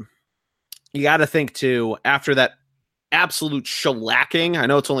road, you got to think, too, after that absolute shellacking, I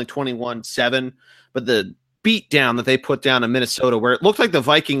know it's only 21-7, but the beat down that they put down in Minnesota, where it looked like the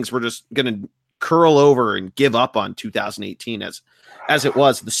Vikings were just going to curl over and give up on 2018 as it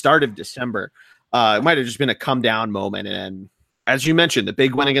was at the start of December. It might have just been a come down moment. And as you mentioned, the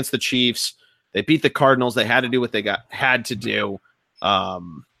big win against the Chiefs, they beat the Cardinals. They had to do what they had to do.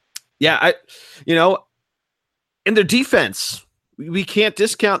 In their defense, we can't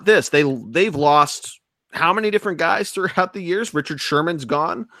discount this. They've lost how many different guys throughout the years? Richard Sherman's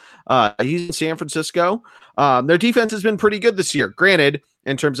gone. He's in San Francisco. Their defense has been pretty good this year. Granted,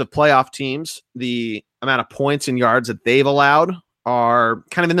 in terms of playoff teams, the amount of points and yards that they've allowed are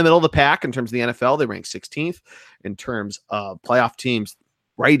kind of in the middle of the pack in terms of the NFL. They rank 16th in terms of playoff teams,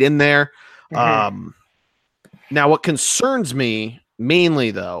 right in there. Mm-hmm. Now, what concerns me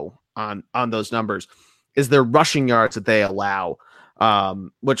mainly, though, on those numbers is their rushing yards that they allow,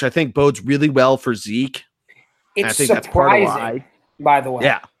 which I think bodes really well for Zeke. It's I think surprising, that's part of why. By the way.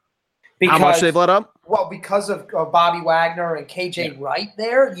 Yeah. Because, how much they've let up? Well, because of Bobby Wagner and KJ Wright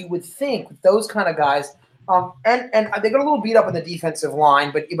there, you would think with those kind of guys, and they got a little beat up on the defensive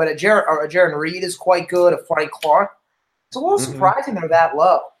line, but a Jaron Reed is quite good, a Freddie Clark. It's a little surprising they're that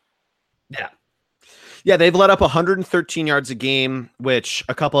low. Yeah. Yeah, they've let up 113 yards a game, which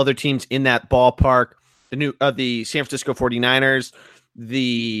a couple other teams in that ballpark, the San Francisco 49ers,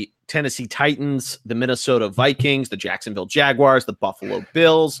 the Tennessee Titans, the Minnesota Vikings, the Jacksonville Jaguars, the Buffalo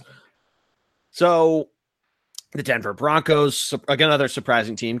Bills. So The Denver Broncos, again, another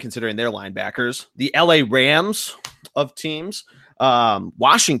surprising team considering their linebackers. The LA Rams of teams.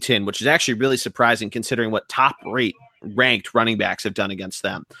 Washington, which is actually really surprising considering what top rate ranked running backs have done against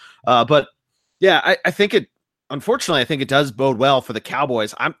them. But yeah, I think it, unfortunately, I think it does bode well for the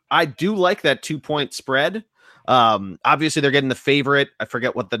Cowboys. I do like that 2-point spread. Obviously they're getting the favorite. I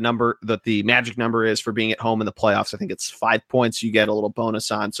forget what the magic number is for being at home in the playoffs. I think it's 5 points. You get a little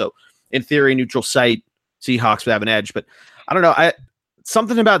bonus on. So in theory, neutral site, Seahawks would have an edge, but I don't know.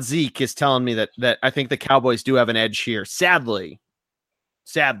 Something about Zeke is telling me that I think the Cowboys do have an edge here. Sadly,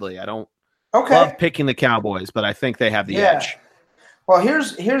 I don't love picking the Cowboys, but I think they have the edge. Well,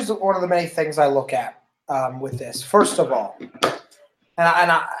 here's one of the many things I look at with this. First of all,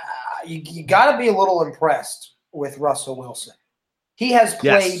 you got to be a little impressed with Russell Wilson. He has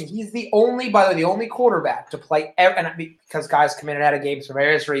played. Yes. He's the only quarterback to play, and because guys come in and out of games for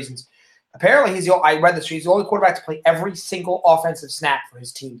various reasons. Apparently, I read this. He's the only quarterback to play every single offensive snap for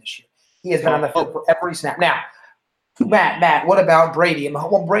his team this year. He has been on the field for every snap. Now, Matt, what about Brady?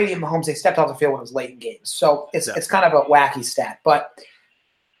 Well, Brady and Mahomes, they stepped off the field when it was late in games. So it's kind of a wacky stat. But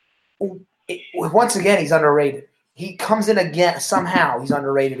once again, he's underrated. He comes in again. Somehow he's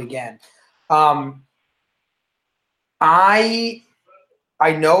underrated again. I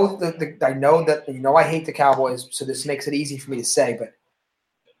know that I hate the Cowboys, so this makes it easy for me to say, but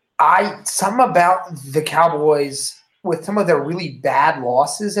something about the Cowboys with some of their really bad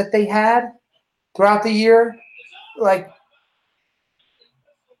losses that they had throughout the year, like,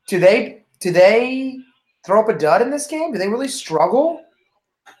 do they throw up a dud in this game? Do they really struggle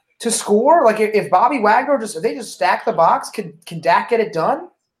to score? Like, if Bobby Wagner if they just stack the box, can Dak get it done?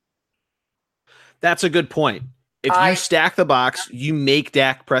 That's a good point. If you stack the box, you make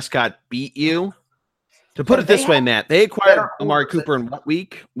Dak Prescott beat you. To put it this way, Matt, they acquired Amari Cooper in what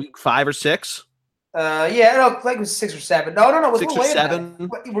week? Week 5 or 6? I think it was 6 or 7. No, it was 6 or 7.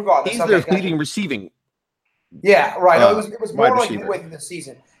 Regardless, he's their leading receiving. Yeah, right. It was more like midway through the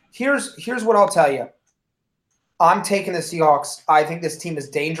season. Here's what I'll tell you. I'm taking the Seahawks. I think this team is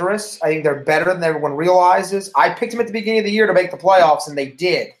dangerous. I think they're better than everyone realizes. I picked them at the beginning of the year to make the playoffs, and they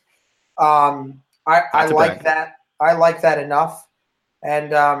did. I like that. I like that enough.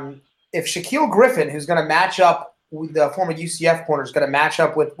 And if Shaquille Griffin, who's going to match up with the former UCF corner, is going to match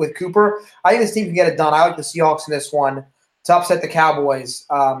up with Cooper, I think this team can get it done. I like the Seahawks in this one to upset the Cowboys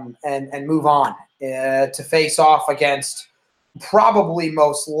and move on to face off against probably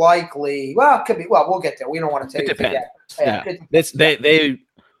most likely. Well, it could be. Well, we'll get there. We don't want to take it. Depends. They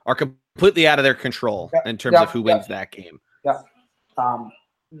are completely out of their control in terms of who wins that game. Yeah.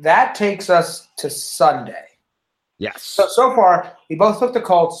 That takes us to Sunday. Yes. So far, we both took the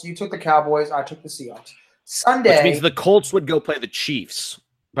Colts. You took the Cowboys. I took the Seahawks. Sunday. Which means the Colts would go play the Chiefs,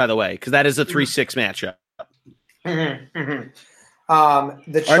 by the way, because that is a 3-6 matchup. The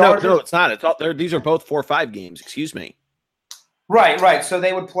Chargers. No, it's not. It's all, these are both 4-5 games. Excuse me. Right. So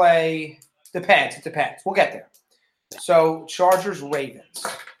they would play. Depends. It depends. We'll get there. So Chargers, Ravens.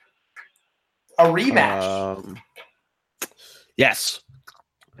 A rematch. Yes.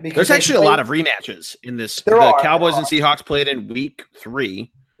 Because there's actually a lot of rematches in this. The Cowboys and Seahawks played in week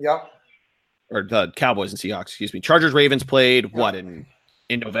 3. Yep. Or the Cowboys and Seahawks, excuse me. Chargers, Ravens played what, in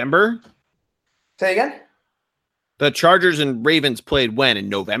November? Say again? The Chargers and Ravens played when? In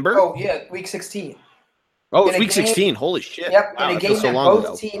November? Oh, yeah, week 16. Oh, it's week 16. Holy shit. Yep, wow, in a game that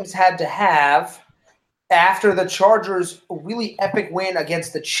both teams had to have after the Chargers' really epic win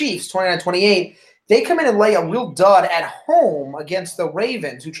against the Chiefs, 29-28. They come in and lay a real dud at home against the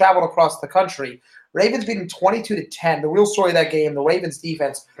Ravens, who traveled across the country. Ravens beating 22-10. The real story of that game, the Ravens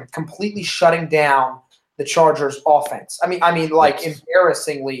defense completely shutting down the Chargers offense. I mean,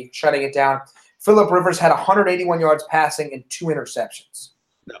 embarrassingly shutting it down. Phillip Rivers had 181 yards passing and 2 interceptions.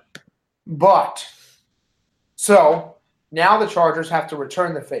 No. But so now the Chargers have to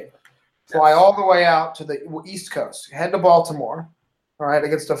return the favor. Fly all the way out to the East Coast, head to Baltimore. All right,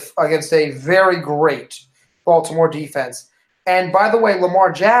 against a very great Baltimore defense. And by the way,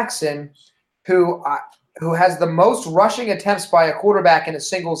 Lamar Jackson, who has the most rushing attempts by a quarterback in a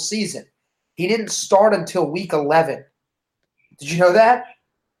single season, he didn't start until week 11. Did you know that?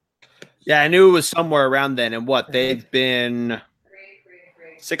 Yeah, I knew it was somewhere around then. And what, they've been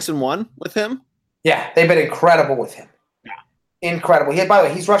 6-1 with him? Yeah, they've been incredible with him. Yeah. Incredible. By the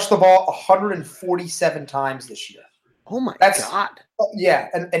way, he's rushed the ball 147 times this year. Oh, my God. Yeah,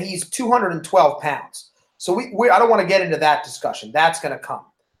 and he's 212 pounds. So I don't want to get into that discussion. That's going to come.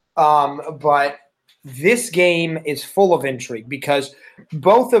 But this game is full of intrigue because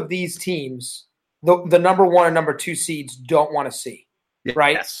both of these teams, the number 1 and number 2 seeds, don't want to see.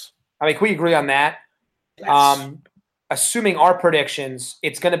 Right? Yes. I mean, can we agree on that? Yes. Assuming our predictions,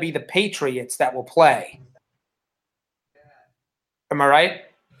 it's going to be the Patriots that will play. Am I right?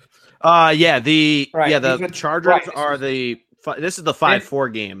 The Chargers are this is the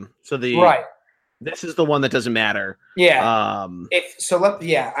 5-4 game. So this is the one that doesn't matter. Yeah. I mean,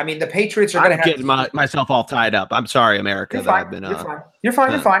 the Patriots are going to have getting myself all tied up. I'm sorry, America. You're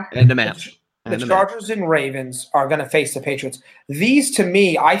fine. And the match. The Chargers and Ravens are going to face the Patriots. These, to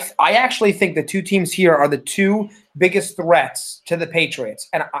me, I actually think the two teams here are the two biggest threats to the Patriots,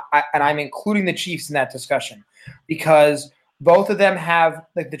 and I'm including the Chiefs in that discussion because both of them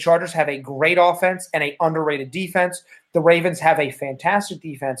the Chargers have a great offense and an underrated defense. The Ravens have a fantastic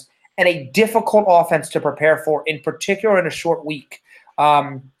defense and a difficult offense to prepare for, in particular in a short week.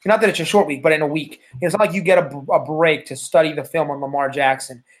 Not that it's a short week, but in a week. It's not like you get a break to study the film on Lamar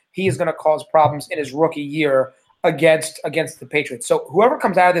Jackson. He is going to cause problems in his rookie year against the Patriots. So whoever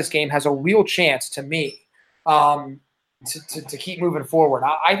comes out of this game has a real chance, to me, to keep moving forward.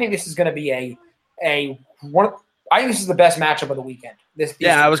 I think this is going to be I think this is the best matchup of the weekend.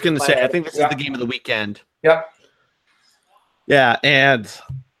 I was going to say, I think this is the game of the weekend. Yep. Yeah, and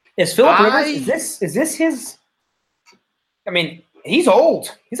is Philip Rivers? Is this his? I mean, he's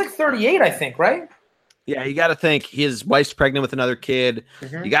old. He's like 38, I think, right? Yeah, you got to think his wife's pregnant with another kid.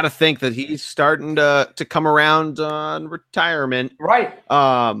 Mm-hmm. You got to think that he's starting to come around on retirement. Right.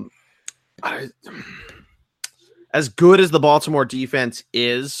 As good as the Baltimore defense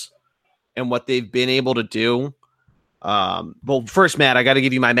is and what they've been able to do. Well, first, Matt, I got to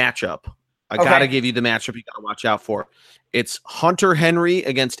give you my matchup. I got to give you the matchup you got to watch out for. It's Hunter Henry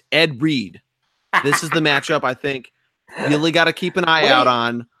against Ed Reed. This is the matchup I think you really got to keep an eye out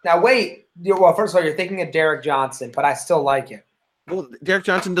on. Now, wait. Well, first of all, you're thinking of Derek Johnson, but I still like it. Well, Derek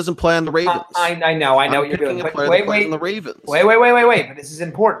Johnson doesn't play on the Ravens. I know what you're doing. But wait. On the Ravens. Wait. But this is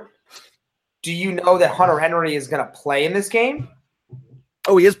important. Do you know that Hunter Henry is going to play in this game?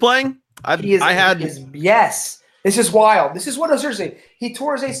 Oh, he is playing? Yes. This is wild. This is what seriously. He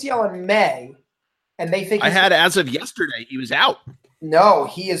tore his ACL in May, and they think as of yesterday, he was out. No,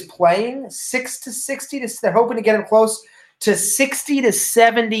 he is playing 6 to 60. They're hoping to get him close to 60 to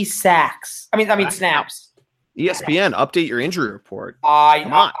 70 sacks. I mean snaps. ESPN, update your injury report. So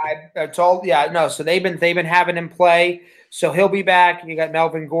they've been having him play. So he'll be back. You got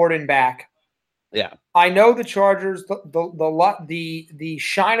Melvin Gordon back. Yeah. I know the Chargers, the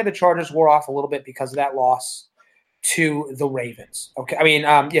shine of the Chargers wore off a little bit because of that loss to the Ravens.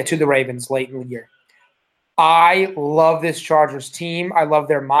 Okay. To the Ravens late in the year. I love this Chargers team. I love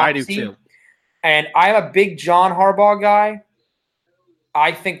their moxie. I do too. And I'm a big John Harbaugh guy.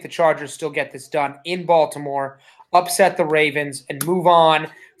 I think the Chargers still get this done in Baltimore, upset the Ravens, and move on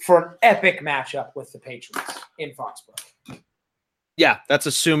for an epic matchup with the Patriots in Foxborough. Yeah, that's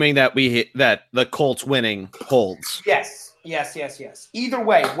assuming that that the Colts winning holds. Yes. Either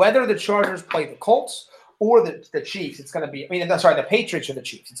way, whether the Chargers play the Colts or the Chiefs, it's going to be – the Patriots or the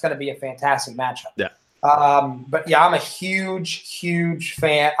Chiefs. It's going to be a fantastic matchup. Yeah. But yeah, I'm a huge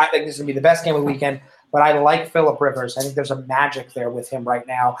fan. I think this is going to be the best game of the weekend, but I like Philip Rivers. I think there's a magic there with him right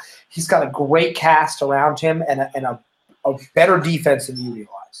now. He's got a great cast around him and a better defense than you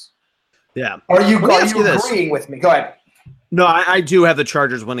realize. Yeah. Are you agreeing with me? Go ahead. No, I do have the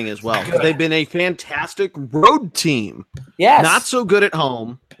Chargers winning as well. They've been a fantastic road team. Yes. Not so good at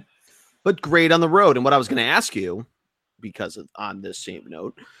home, but great on the road. And what I was going to ask you, on this same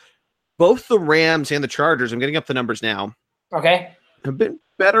note, both the Rams and the Chargers, I'm getting up the numbers now. Okay. Have been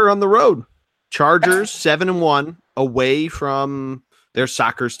better on the road. Chargers 7-1 away from their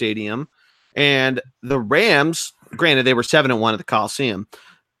soccer stadium. And the Rams, granted, they were 7-1 at the Coliseum.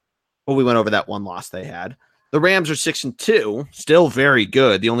 But we went over that one loss they had. The Rams are 6-2, still very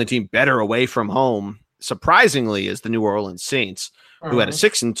good. The only team better away from home, surprisingly, is the New Orleans Saints, who had a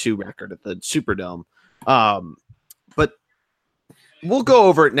 6-2 record at the Superdome. But we'll go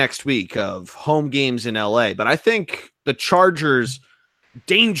over it next week of home games in LA. But I think the Chargers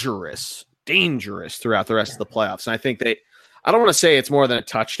dangerous throughout the rest of the playoffs. And I think I don't want to say it's more than a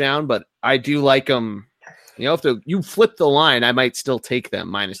touchdown, but I do like them. If you flip the line, I might still take them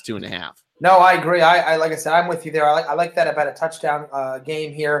 -2.5. No, I agree. I like I said, I'm with you there. I like that about a touchdown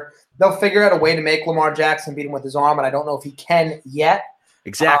game here. They'll figure out a way to make Lamar Jackson beat him with his arm, and I don't know if he can yet.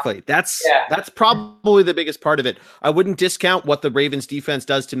 Exactly. That's probably the biggest part of it. I wouldn't discount what the Ravens defense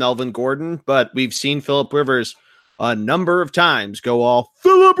does to Melvin Gordon, but we've seen Philip Rivers a number of times go all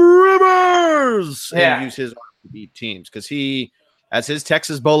Philip Rivers and use his arm to beat teams because he, as his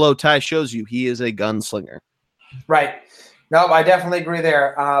Texas bolo tie shows you, he is a gunslinger. Right. No, I definitely agree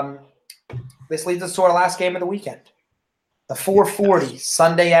there. This leads us to our last game of the weekend. The 4:40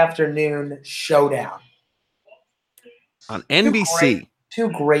 Sunday afternoon showdown. on NBC. Two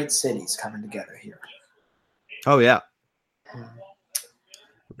great cities coming together here. Oh, yeah.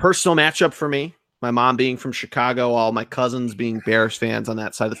 Personal matchup for me. My mom being from Chicago, all my cousins being Bears fans on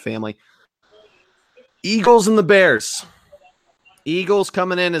that side of the family. Eagles and the Bears. Eagles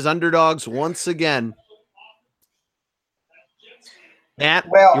coming in as underdogs once again. Matt,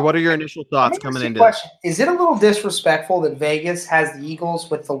 what are your initial thoughts coming into this? Is it a little disrespectful that Vegas has the Eagles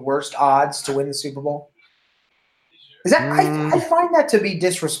with the worst odds to win the Super Bowl? Is that I find that to be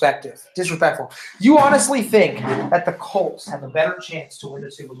disrespectful. You honestly think that the Colts have a better chance to win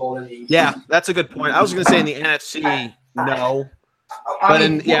the Super Bowl than the Eagles? Yeah, that's a good point. I was going to say in the NFC, no.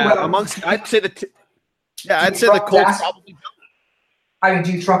 I'd say the Colts probably. I mean,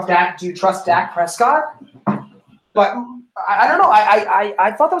 do you trust Dak Prescott? But I don't know.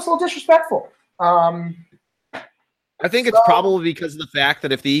 I thought that was a little disrespectful. I think it's probably because of the fact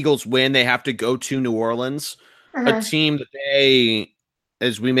that if the Eagles win, they have to go to New Orleans, a team that they,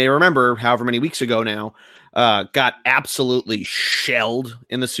 as we may remember, however many weeks ago now, got absolutely shelled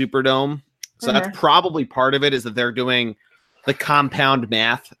in the Superdome. So that's probably part of it, is that they're doing the compound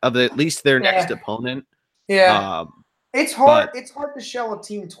math of at least their next opponent. Yeah. It's hard. It's hard to shell a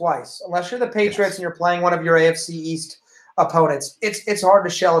team twice, unless you're the Patriots and you're playing one of your AFC East opponents. It's hard to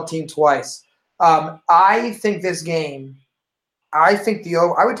shell a team twice. I think this game. I would take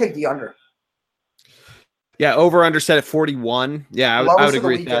the under. Yeah, over under set at 41. Yeah, I would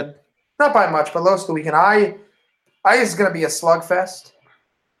agree with that. Not by much, but lowest of the weekend. I it's going to be a slugfest.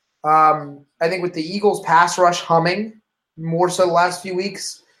 I think with the Eagles pass rush humming more so the last few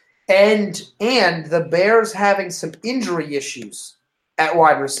weeks. And the Bears having some injury issues at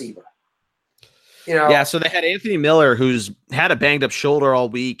wide receiver. Yeah, so they had Anthony Miller, who's had a banged up shoulder all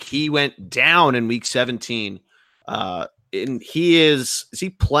week. He went down in week 17. And is he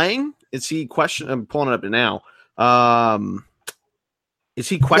playing? Is he I'm pulling it up now. Is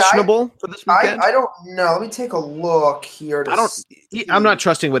he questionable for this weekend? I don't know. Let me take a look here. I'm not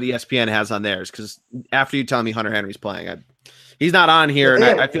trusting what ESPN has on theirs, because after you tell me Hunter Henry's playing, he's not on here, and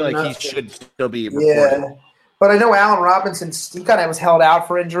I feel like he should still be reported. Yeah, but I know Allen Robinson, he kind of was held out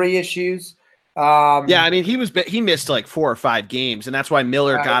for injury issues. I mean, he missed like 4 or 5 games, and that's why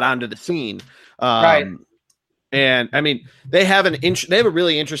Miller got onto the scene. Right. And I mean, they have a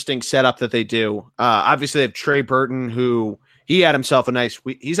really interesting setup that they do. Obviously, they have Trey Burton, who he's had himself a nice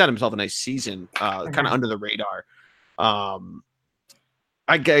season, kind of under the radar.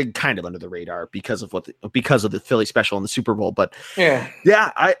 I get kind of under the radar because of the Philly special in the Super Bowl, but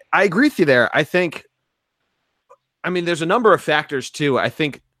I agree with you there. I think, there's a number of factors too. I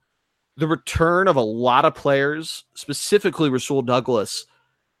think the return of a lot of players, specifically Rasul Douglas,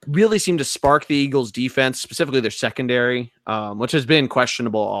 really seemed to spark the Eagles' defense, specifically their secondary, which has been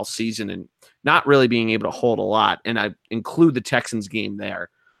questionable all season and not really being able to hold a lot. And I include the Texans game there.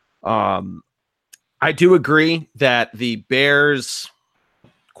 I do agree that the Bears'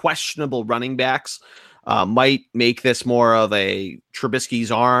 questionable running backs might make this more of a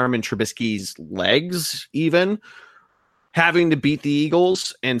Trubisky's arm and Trubisky's legs, even having to beat the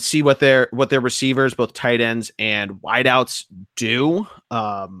Eagles and see what their receivers, both tight ends and wideouts, do.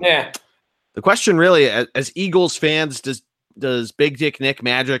 The question really, as Eagles fans, does Big Dick Nick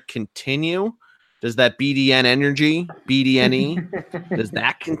magic continue? Does that BDN energy, BDNE, does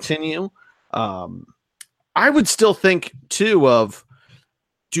that continue? I would still think too of,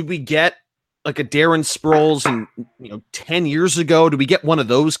 do we get like a Darren Sproles and 10 years ago? Do we get one of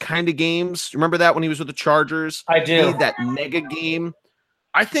those kind of games? Remember that when he was with the Chargers? I do. That mega game.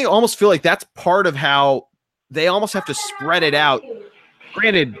 I almost feel like that's part of how they almost have to spread it out.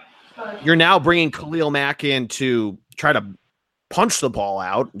 Granted, you're now bringing Khalil Mack in to try to punch the ball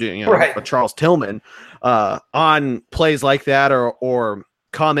out, right. Charles Tillman on plays like that, or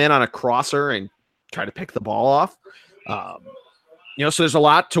come in on a crosser and try to pick the ball off. So there's a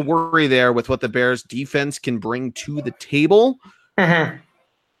lot to worry there with what the Bears defense can bring to the table,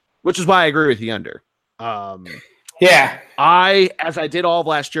 which is why I agree with the under. As I did all of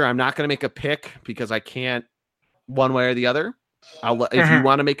last year, I'm not going to make a pick because I can't one way or the other. If you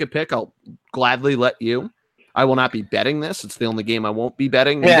want to make a pick, I'll gladly let you. I will not be betting this. It's the only game I won't be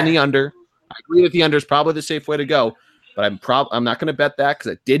betting. Even the under. I agree with the under is probably the safe way to go, but I'm not going to bet that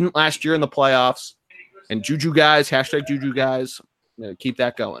because I didn't last year in the playoffs. And Juju guys, #Juju guys, keep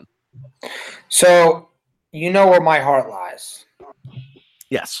that going. So, where my heart lies.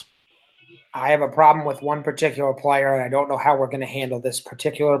 Yes. I have a problem with one particular player, and I don't know how we're going to handle this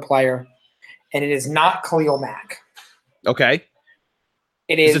particular player. And it is not Khalil Mack. Okay.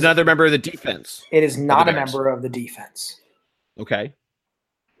 It's another member of the defense. It is not a member of the defense. Okay.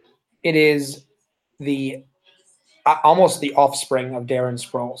 It is the almost the offspring of Darren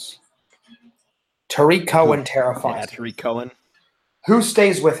Sproles. Tariq Cohen terrifies me. Tariq Cohen. Who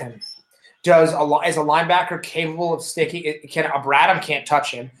stays with him? Is a linebacker capable of sticking? Bradham can't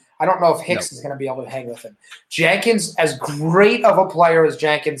touch him. I don't know if Hicks is going to be able to hang with him. Jenkins, as great of a player as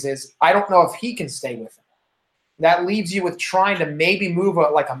Jenkins is, I don't know if he can stay with him. That leaves you with trying to maybe move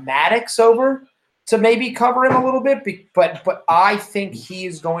a Maddox over to maybe cover him a little bit. But I think he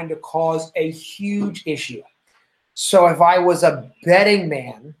is going to cause a huge issue. So if I was a betting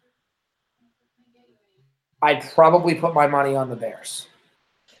man, I'd probably put my money on the Bears.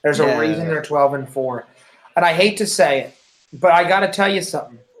 There's a reason they're 12-4. And I hate to say it, but I got to tell you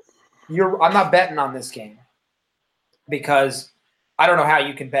something. I'm not betting on this game because I don't know how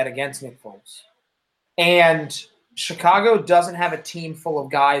you can bet against Nick Foles. And Chicago doesn't have a team full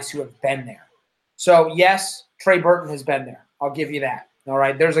of guys who have been there. So, yes, Trey Burton has been there. I'll give you that. All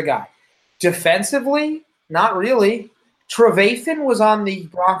right, there's a guy. Defensively, not really. Trevathan was on the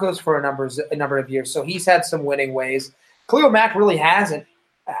Broncos for a number of years, so he's had some winning ways. Khalil Mack really hasn't.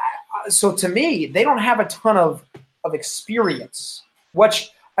 So to me, they don't have a ton of experience,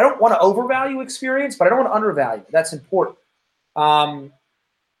 which I don't want to overvalue experience, but I don't want to undervalue. That's important.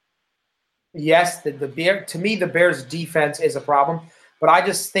 Yes, to me, the Bears' defense is a problem, but I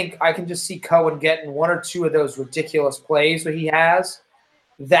just think I can just see Cohen getting one or two of those ridiculous plays that he has.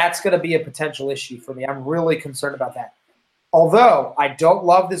 That's going to be a potential issue for me. I'm really concerned about that. Although I don't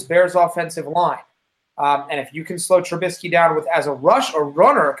love this Bears offensive line. And if you can slow Trubisky down as a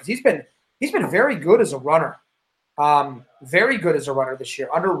runner, because he's been very good as a runner. Very good as a runner this year.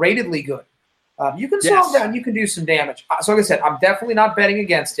 Underratedly good. You can slow him down. You can do some damage. So like I said, I'm definitely not betting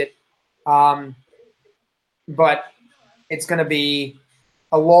against it. But it's going to be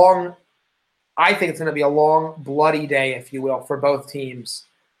I think it's going to be a long, bloody day, if you will, for both teams.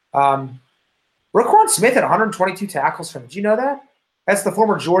 Roquan Smith had 122 tackles from him. Did you know that? That's the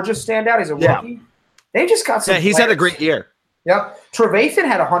former Georgia standout. He's a rookie. They just got some. Yeah, he's had a great year. Yep. Trevathan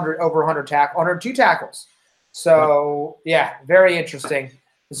had 102 tackles. So very interesting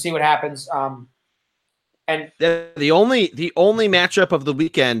to see what happens. And the only matchup of the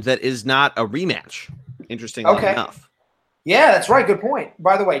weekend that is not a rematch. Interestingly enough. Yeah, that's right. Good point.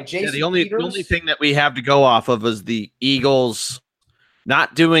 By the way, Jason. The only thing that we have to go off of is the Eagles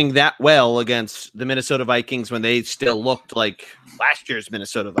not doing that well against the Minnesota Vikings when they still looked like last year's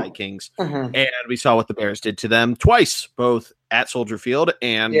Minnesota Vikings. Mm-hmm. And we saw what the Bears did to them twice, both at Soldier Field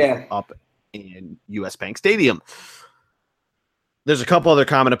and up in US Bank Stadium. There's a couple other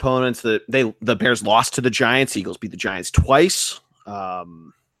common opponents that the Bears lost to the Giants. Eagles beat the Giants twice.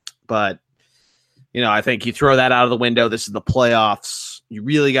 But I think you throw that out of the window. This is the playoffs. You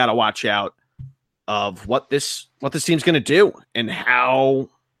really got to watch out of what this team's going to do and how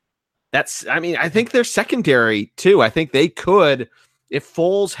I think they're secondary too. I think they could, if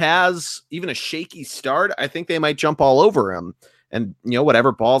Foles has even a shaky start, I think they might jump all over him and,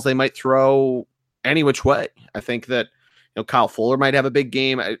 whatever balls they might throw any which way. I think that, Kyle Fuller might have a big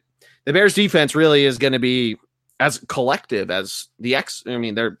game. The Bears defense really is going to be as collective as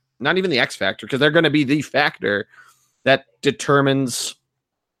they're not even the X factor because they're going to be the factor that determines,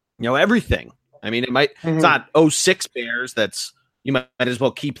 everything. It's not 06 Bears. You might as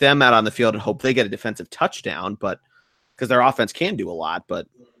well keep them out on the field and hope they get a defensive touchdown, but because their offense can do a lot, but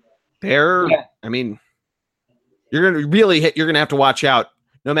you're going to have to watch out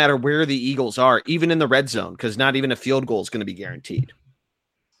no matter where the Eagles are, even in the red zone, because not even a field goal is going to be guaranteed.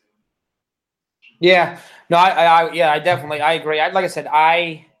 Yeah, no, I definitely, I agree. Like I said,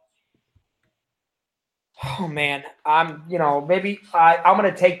 I'm going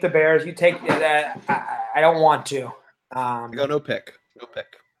to take the Bears. You take that. I don't want to. Go no pick.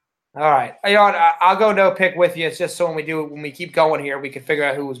 All right. I'll go no pick with you. It's just so when we keep going here, we can figure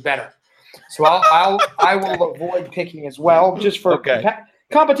out who was better. So I will avoid picking as well, just for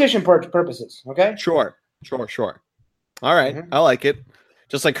competition purposes. Okay. Sure. All right. Mm-hmm. I like it.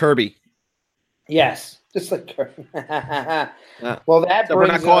 Just like Kirby. Yes. Just like Kirby. Well, we're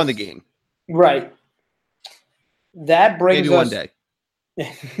not calling the game. Right. That brings maybe us. One day.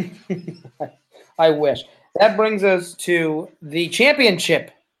 I wish. That brings us to the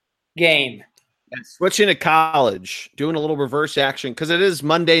championship game. Switching to college, doing a little reverse action because it is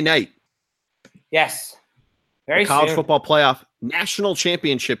Monday night. Yes. Very college soon. Football Playoff National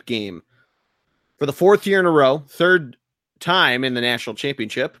Championship game. For the fourth year in a row, third time in the national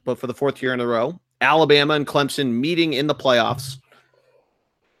championship, but for the fourth year in a row, Alabama and Clemson meeting in the playoffs.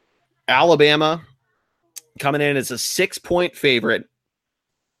 Alabama coming in as a 6-point favorite.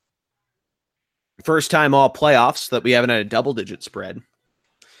 First time all playoffs that we haven't had a double-digit spread.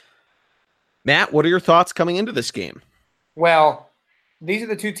 Matt, what are your thoughts coming into this game? Well, these are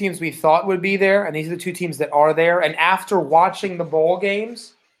the two teams we thought would be there, and these are the two teams that are there. And after watching the bowl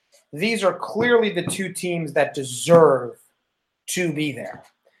games, these are clearly the two teams that deserve to be there.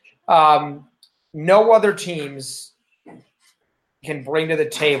 No other teams can bring to the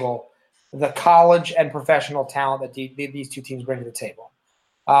table the college and professional talent that these two teams bring to the table.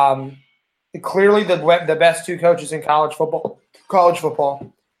 Clearly, the best two coaches in college football.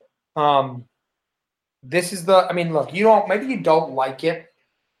 This is look, maybe you don't like it,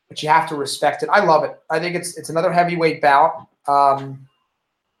 but you have to respect it. I love it. I think it's another heavyweight bout.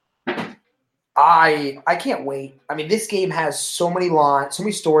 I can't wait. I mean, this game has so many lines, so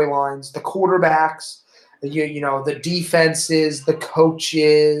many storylines. The quarterbacks, the defenses, the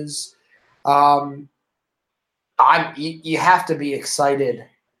coaches. You have to be excited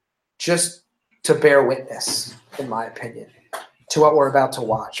just to bear witness, in my opinion, to what we're about to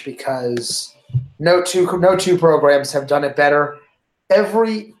watch, because no two programs have done it better. By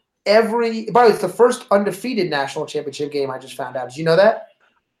the way, it's the first undefeated national championship game I just found out. Did you know that?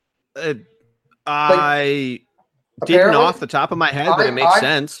 I didn't off the top of my head, but it makes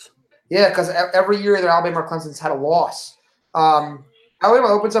sense. Yeah, because every year either Alabama or Clemson's had a loss. Alabama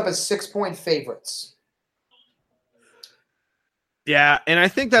opens up as 6-point favorites. Yeah, and I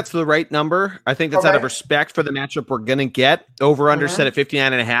think that's the right number. I think that's out of respect for the matchup we're going to get. Over-under set at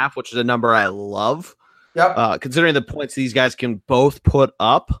 59.5, which is a number I love. Yep. Considering the points these guys can both put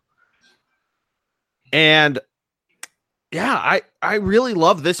up. And, yeah, I really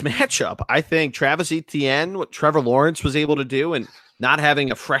love this matchup. I think Travis Etienne, what Trevor Lawrence was able to do, and not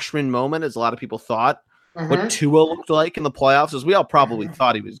having a freshman moment, as a lot of people thought, what Tua looked like in the playoffs, as we all probably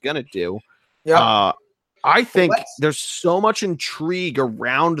thought he was going to do. Yeah. I think there's so much intrigue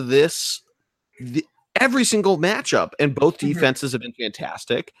around this, every single matchup, and both defenses have been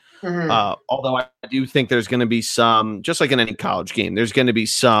fantastic. Although I do think there's going to be some, just like in any college game, there's going to be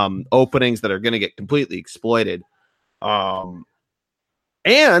some openings that are going to get completely exploited. And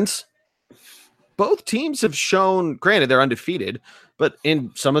both teams have shown, granted they're undefeated, but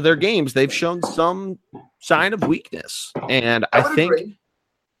in some of their games, they've shown some sign of weakness. And I think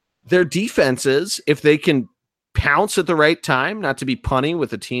their defenses, if they can pounce at the right time, not to be punny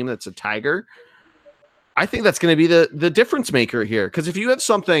with a team that's a tiger, I think that's going to be the difference maker here. Because if you have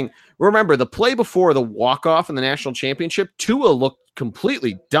something, remember the play before the walk-off in the national championship, Tua looked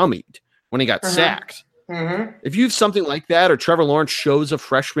completely dummied when he got sacked. If you have something like that, or Trevor Lawrence shows a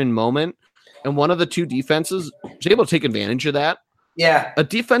freshman moment, and one of the two defenses is able to take advantage of that, a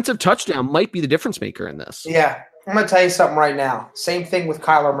defensive touchdown might be the difference maker in this. Yeah. I'm going to tell you something right now. Same thing with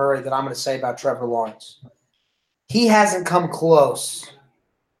Kyler Murray that I'm going to say about Trevor Lawrence. He hasn't come close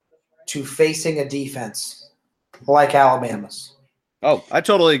to facing a defense like Alabama's. Oh, I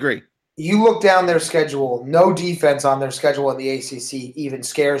totally agree. You look down their schedule, no defense on their schedule in the ACC even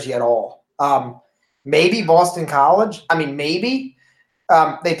scares you at all. Maybe Boston College. I mean, maybe.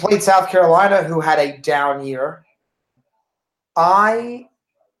 They played South Carolina, who had a down year. I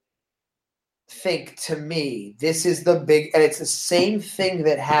think, to me, this is the big, and it's the same thing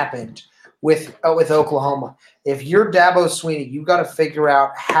that happened with Oklahoma. If you're Dabo Swinney, you've got to figure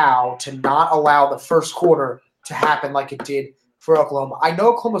out how to not allow the first quarter to happen like it did for Oklahoma. I know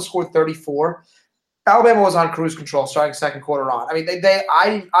Oklahoma scored 34. Alabama was on cruise control starting second quarter on. I mean,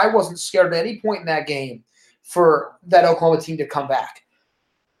 I wasn't scared at any point in that game for that Oklahoma team to come back.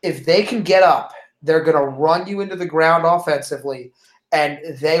 If they can get up, they're going to run you into the ground offensively, and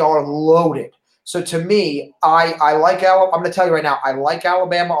they are loaded. So to me, I like Alabama. I'm going to tell you right now, I like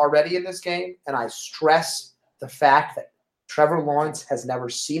Alabama already in this game, and I stress the fact that Trevor Lawrence has never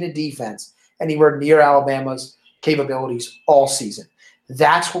seen a defense anywhere near Alabama's capabilities all season.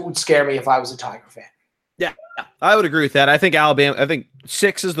 That's what would scare me if I was a Tiger fan. Yeah, I would agree with that. I think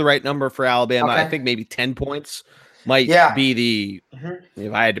 6 is the right number for Alabama. Okay. I think maybe 10 points might be the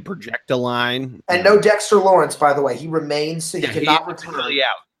if I had to project a line. And no Dexter Lawrence, by the way. He remains, so he cannot return. Really out.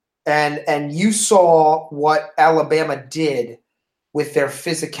 And you saw what Alabama did with their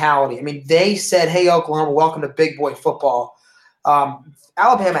physicality. I mean, they said, hey, Oklahoma, welcome to big boy football.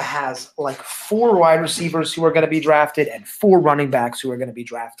 Alabama has like 4 wide receivers who are going to be drafted and 4 running backs who are going to be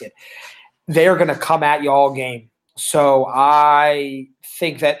drafted. They're going to come at you all game. So I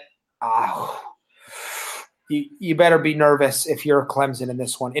think that you better be nervous if you're Clemson in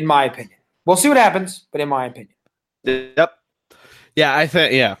this one, in my opinion. We'll see what happens, but in my opinion. Yep.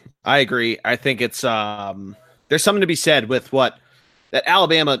 Yeah, I agree. I think it's there's something to be said with what that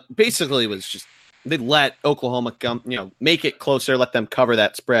Alabama basically was just they let Oklahoma come, make it closer, let them cover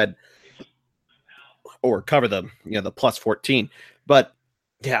that spread or cover the plus 14. But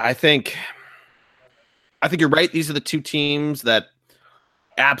yeah, I think I think you're right. These are the two teams that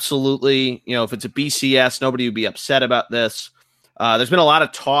absolutely, if it's a BCS, nobody would be upset about this. There's been a lot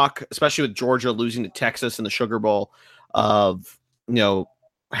of talk, especially with Georgia losing to Texas in the Sugar Bowl, of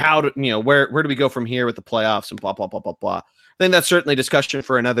how to where do we go from here with the playoffs and blah blah blah blah blah. I think that's certainly a discussion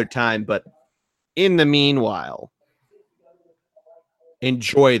for another time. But in the meanwhile,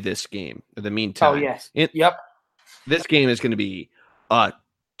 enjoy this game. In the meantime, oh yes, yep. This game is going to be a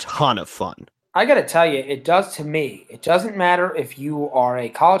ton of fun. I got to tell you, it does to me. It doesn't matter if you are a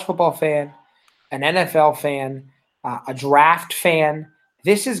college football fan, an NFL fan, a draft fan.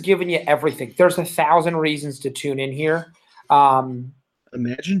 This is giving you everything. There's 1,000 reasons to tune in here.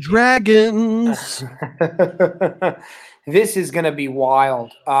 Imagine Dragons. This is going to be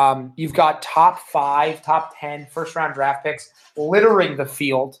wild. You've got top 5, top 10 first-round draft picks littering the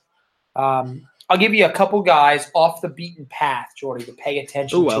field. I'll give you a couple guys off the beaten path, Jordy, to pay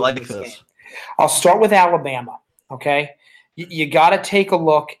attention to I like this this game. I'll start with Alabama, okay? You got to take a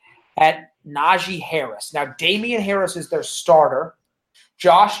look at Najee Harris. Now, Damian Harris is their starter.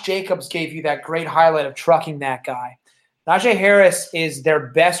 Josh Jacobs gave you that great highlight of trucking that guy. Najee Harris is their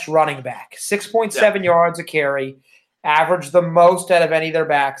best running back. 6.7 yards a carry, averaged the most out of any of their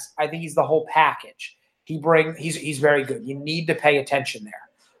backs. I think he's the whole package. He's very good. You need to pay attention there.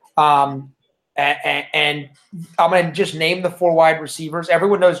 And I'm going to just name the 4 wide receivers.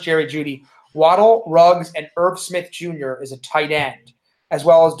 Everyone knows Jerry Jeudy. Waddle, Ruggs, and Irv Smith Jr. is a tight end, as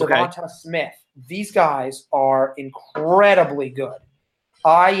well as Devonta Smith. These guys are incredibly good.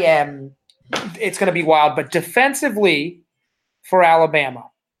 It's going to be wild. But defensively for Alabama,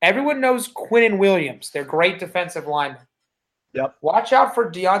 everyone knows Quinnen Williams. They're great defensive linemen. Yep. Watch out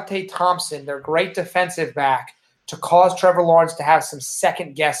for Deontay Thompson, their great defensive back, to cause Trevor Lawrence to have some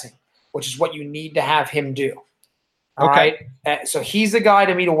second guessing, which is what you need to have him do. All right. So he's the guy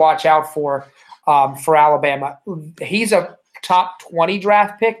to me to watch out for Alabama. He's a top 20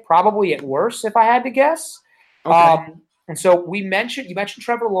 draft pick, probably at worst, if I had to guess. Okay. And so you mentioned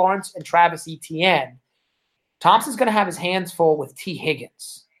Trevor Lawrence and Travis Etienne. Thompson's going to have his hands full with T.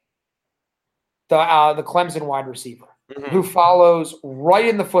 Higgins, the Clemson wide receiver, who follows right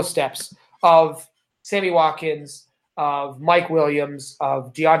in the footsteps of Sammy Watkins, of Mike Williams,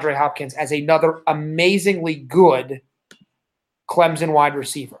 of DeAndre Hopkins as another amazingly good Clemson wide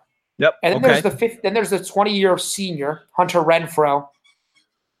receiver. Yep. And then there's the 20-year senior Hunter Renfrow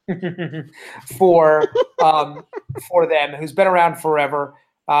for them, who's been around forever.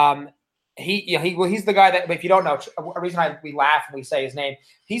 He's the guy that, if you don't know, a reason we laugh when we say his name,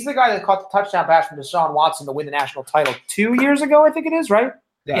 he's the guy that caught the touchdown pass from Deshaun Watson to win the national title 2 years ago, I think it is, right?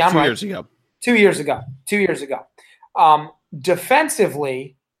 Yeah, 2 years ago. 2 years ago. 2 years ago.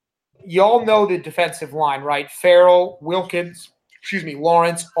 Defensively, y'all know the defensive line, right? Farrell,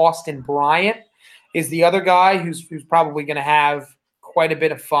 Lawrence, Austin Bryant is the other guy who's probably going to have quite a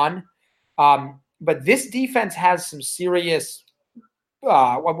bit of fun. But this defense has some serious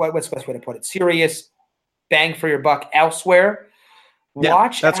what's the best way to put it? Serious bang for your buck elsewhere.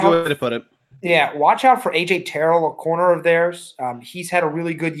 That's a good way to put it. Yeah, watch out for A.J. Terrell, a corner of theirs. He's had a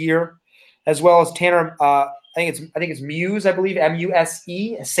really good year, as well as Tanner. I think it's Muse, I believe,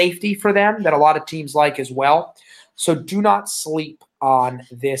 M-U-S-E, a safety for them that a lot of teams like as well. So do not sleep on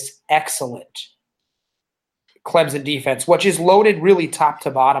this excellent Clemson defense, which is loaded really top to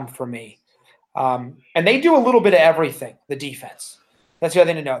bottom for me. And they do a little bit of everything, the defense. That's the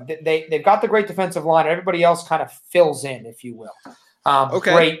other thing to know. They've got the great defensive line. Everybody else kind of fills in, if you will.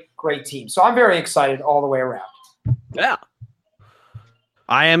 Great team. So I'm very excited all the way around. Yeah.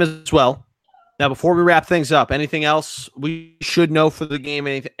 I am as well. Now, before we wrap things up, anything else we should know for the game?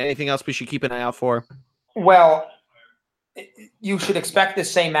 Anything else we should keep an eye out for? Well, you should expect the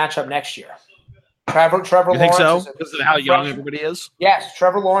same matchup next year. Trevor you Lawrence. Think so? Because of how young everybody is? Yes,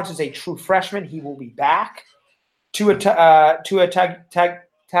 Trevor Lawrence is a true freshman. He will be back. Tua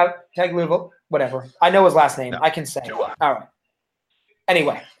Tagovailoa, whatever. I know his last name. No. I can say. Tua. All right.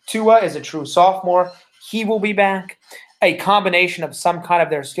 Anyway, Tua is a true sophomore. He will be back. A combination of some kind of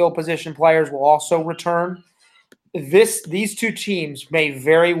their skill position players will also return. These two teams may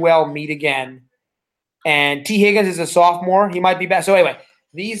very well meet again. And T. Higgins is a sophomore. He might be back. So anyway,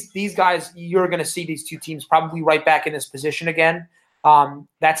 these guys, you're going to see these two teams probably right back in this position again.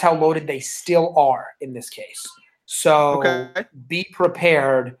 That's how loaded they still are in this case. So Be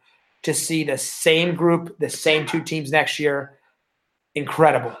prepared to see the same group, the same two teams next year.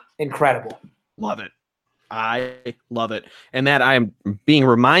 Incredible. Love it. I love it. And that I am being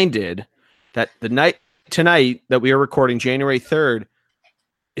reminded that the night tonight that we are recording, January 3rd,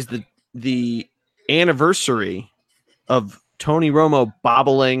 is the anniversary of Tony Romo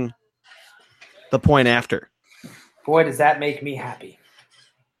bobbling the point after. Boy, does that make me happy.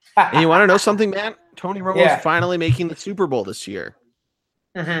 And you want to know something, man? Tony Romo Yeah. is finally making the Super Bowl this year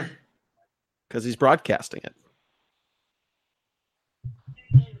Mm-hmm. because he's broadcasting it.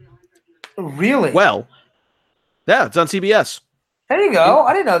 Really? Well, yeah, it's on CBS. There you go.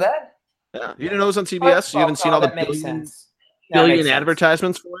 I didn't know that. Yeah, you didn't know it was on CBS? You haven't seen all the that makes sense. billion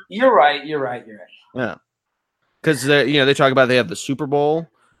advertisements for it? You're right. Yeah. Because they talk about they have the Super Bowl,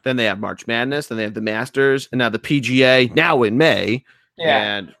 then they have March Madness, then they have the Masters, and now the PGA, now in May.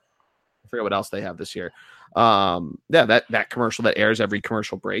 Yeah. And I forget what else they have this year. That commercial that airs every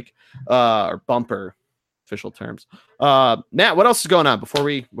commercial break, or bumper, official terms. Matt, what else is going on before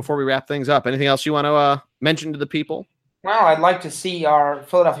we wrap things up? Anything else you want to mention to the people? Well, I'd like to see our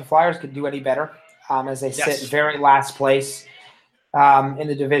Philadelphia Flyers could do any better as they sit very last place in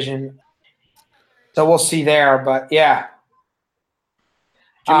the division. So we'll see there, but yeah.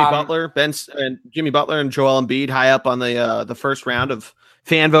 Jimmy Butler and Joel Embiid high up on the first round of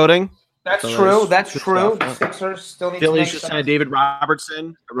fan voting. That's true. That's true. Stuff. The Sixers still need Philly's to just make signed David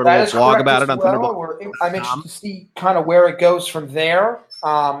Robertson. I wrote that a blog about it on well. I'm interested to see kind of where it goes from there.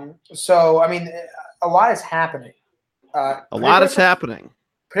 So, I mean, a lot is happening.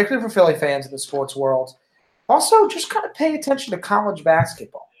 Particularly for Philly fans in the sports world. Also, just kind of pay attention to college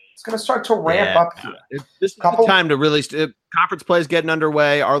basketball. It's going to start to ramp up here. This is the time to really conference play is getting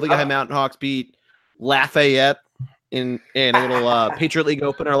underway. Our League High Mountain Hawks beat Lafayette in a little Patriot League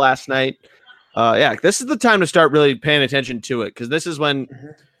opener last night. This is the time to start really paying attention to it because this is when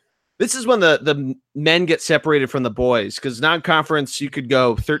the men get separated from the boys. Because non-conference, you could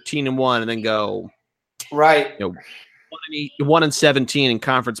go 13-1 and then go 1-17 in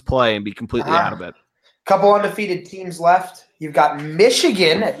conference play and be completely out of it. Couple undefeated teams left. You've got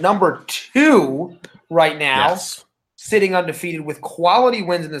Michigan at number 2 right now, sitting undefeated with quality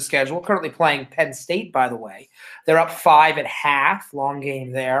wins in the schedule. Currently playing Penn State, by the way. They're up 5 at half. Long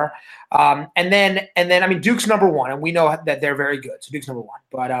game there. And then I mean Duke's number 1, and we know that they're very good. So Duke's number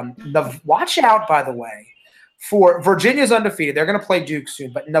 1. But watch out, by the way, for Virginia's undefeated. They're going to play Duke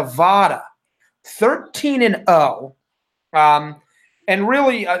soon, but Nevada 13-0. And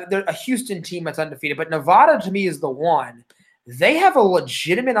really, they're a Houston team that's undefeated. But Nevada, to me, is the one. They have a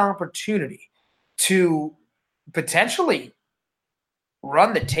legitimate opportunity to potentially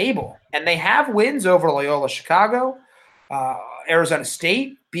run the table. And they have wins over Loyola Chicago, Arizona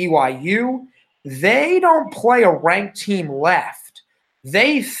State, BYU. They don't play a ranked team left.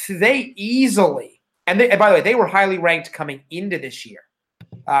 They easily – and by the way, they were highly ranked coming into this year.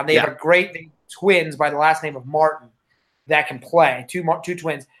 They have a great twins by the last name of Martin that can play. Two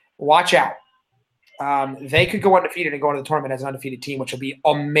twins. Watch out. They could go undefeated and go into the tournament as an undefeated team, which will be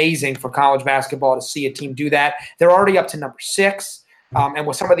amazing for college basketball to see a team do that. They're already up to number 6. And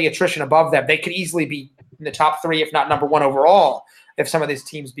with some of the attrition above them, they could easily be in the top 3, if not number 1 overall, if some of these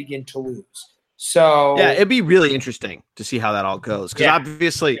teams begin to lose. So it'd be really interesting to see how that all goes. Because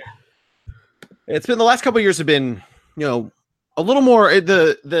obviously it's been the last couple of years have been, a little more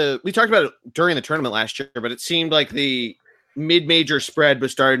we talked about it during the tournament last year, but it seemed like the mid-major spread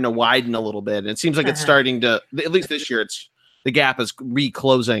was starting to widen a little bit. And it seems like it's starting to, at least this year, the gap is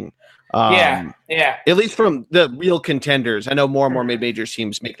reclosing. At least from the real contenders. I know more and more mid-major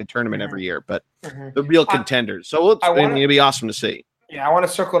teams make the tournament every year, but the real contenders. So it'll be awesome to see. Yeah, I want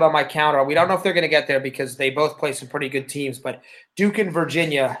to circle it on my counter. We don't know if they're going to get there because they both play some pretty good teams, but Duke and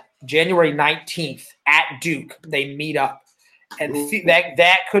Virginia, January 19th at Duke, they meet up. And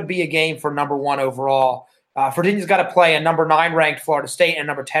that could be a game for number 1 overall. Virginia's got to play a number 9 ranked Florida State and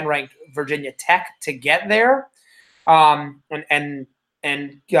number 10 ranked Virginia Tech to get there. And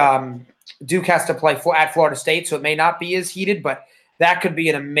Duke has to play at Florida State, so it may not be as heated, but that could be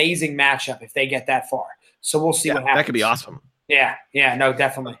an amazing matchup if they get that far. So we'll see what happens. That could be awesome. Yeah, no,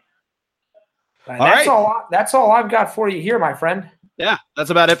 definitely. That's all I've got for you here, my friend. Yeah, that's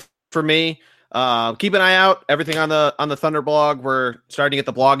about it for me. Keep an eye out. Everything on the Thunder blog. We're starting to get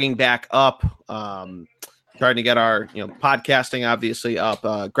the blogging back up. Starting to get our podcasting obviously up.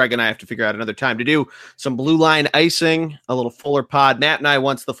 Greg and I have to figure out another time to do some blue line icing, a little fuller pod. Matt and I,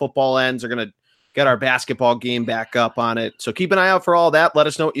 once the football ends, are gonna get our basketball game back up on it. So keep an eye out for all that. Let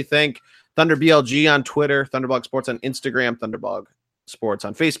us know what you think. Thunder BLG on Twitter, Thunderblog Sports on Instagram, Thunderblog Sports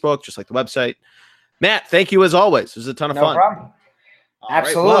on Facebook, just like the website. Matt, thank you as always. It was a ton of fun. No problem.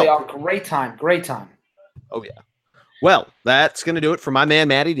 Absolutely. Great time. Oh, yeah. Well, that's going to do it for my man,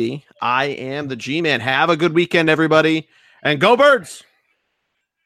 Matty D. I am the G-Man. Have a good weekend, everybody. And go Birds!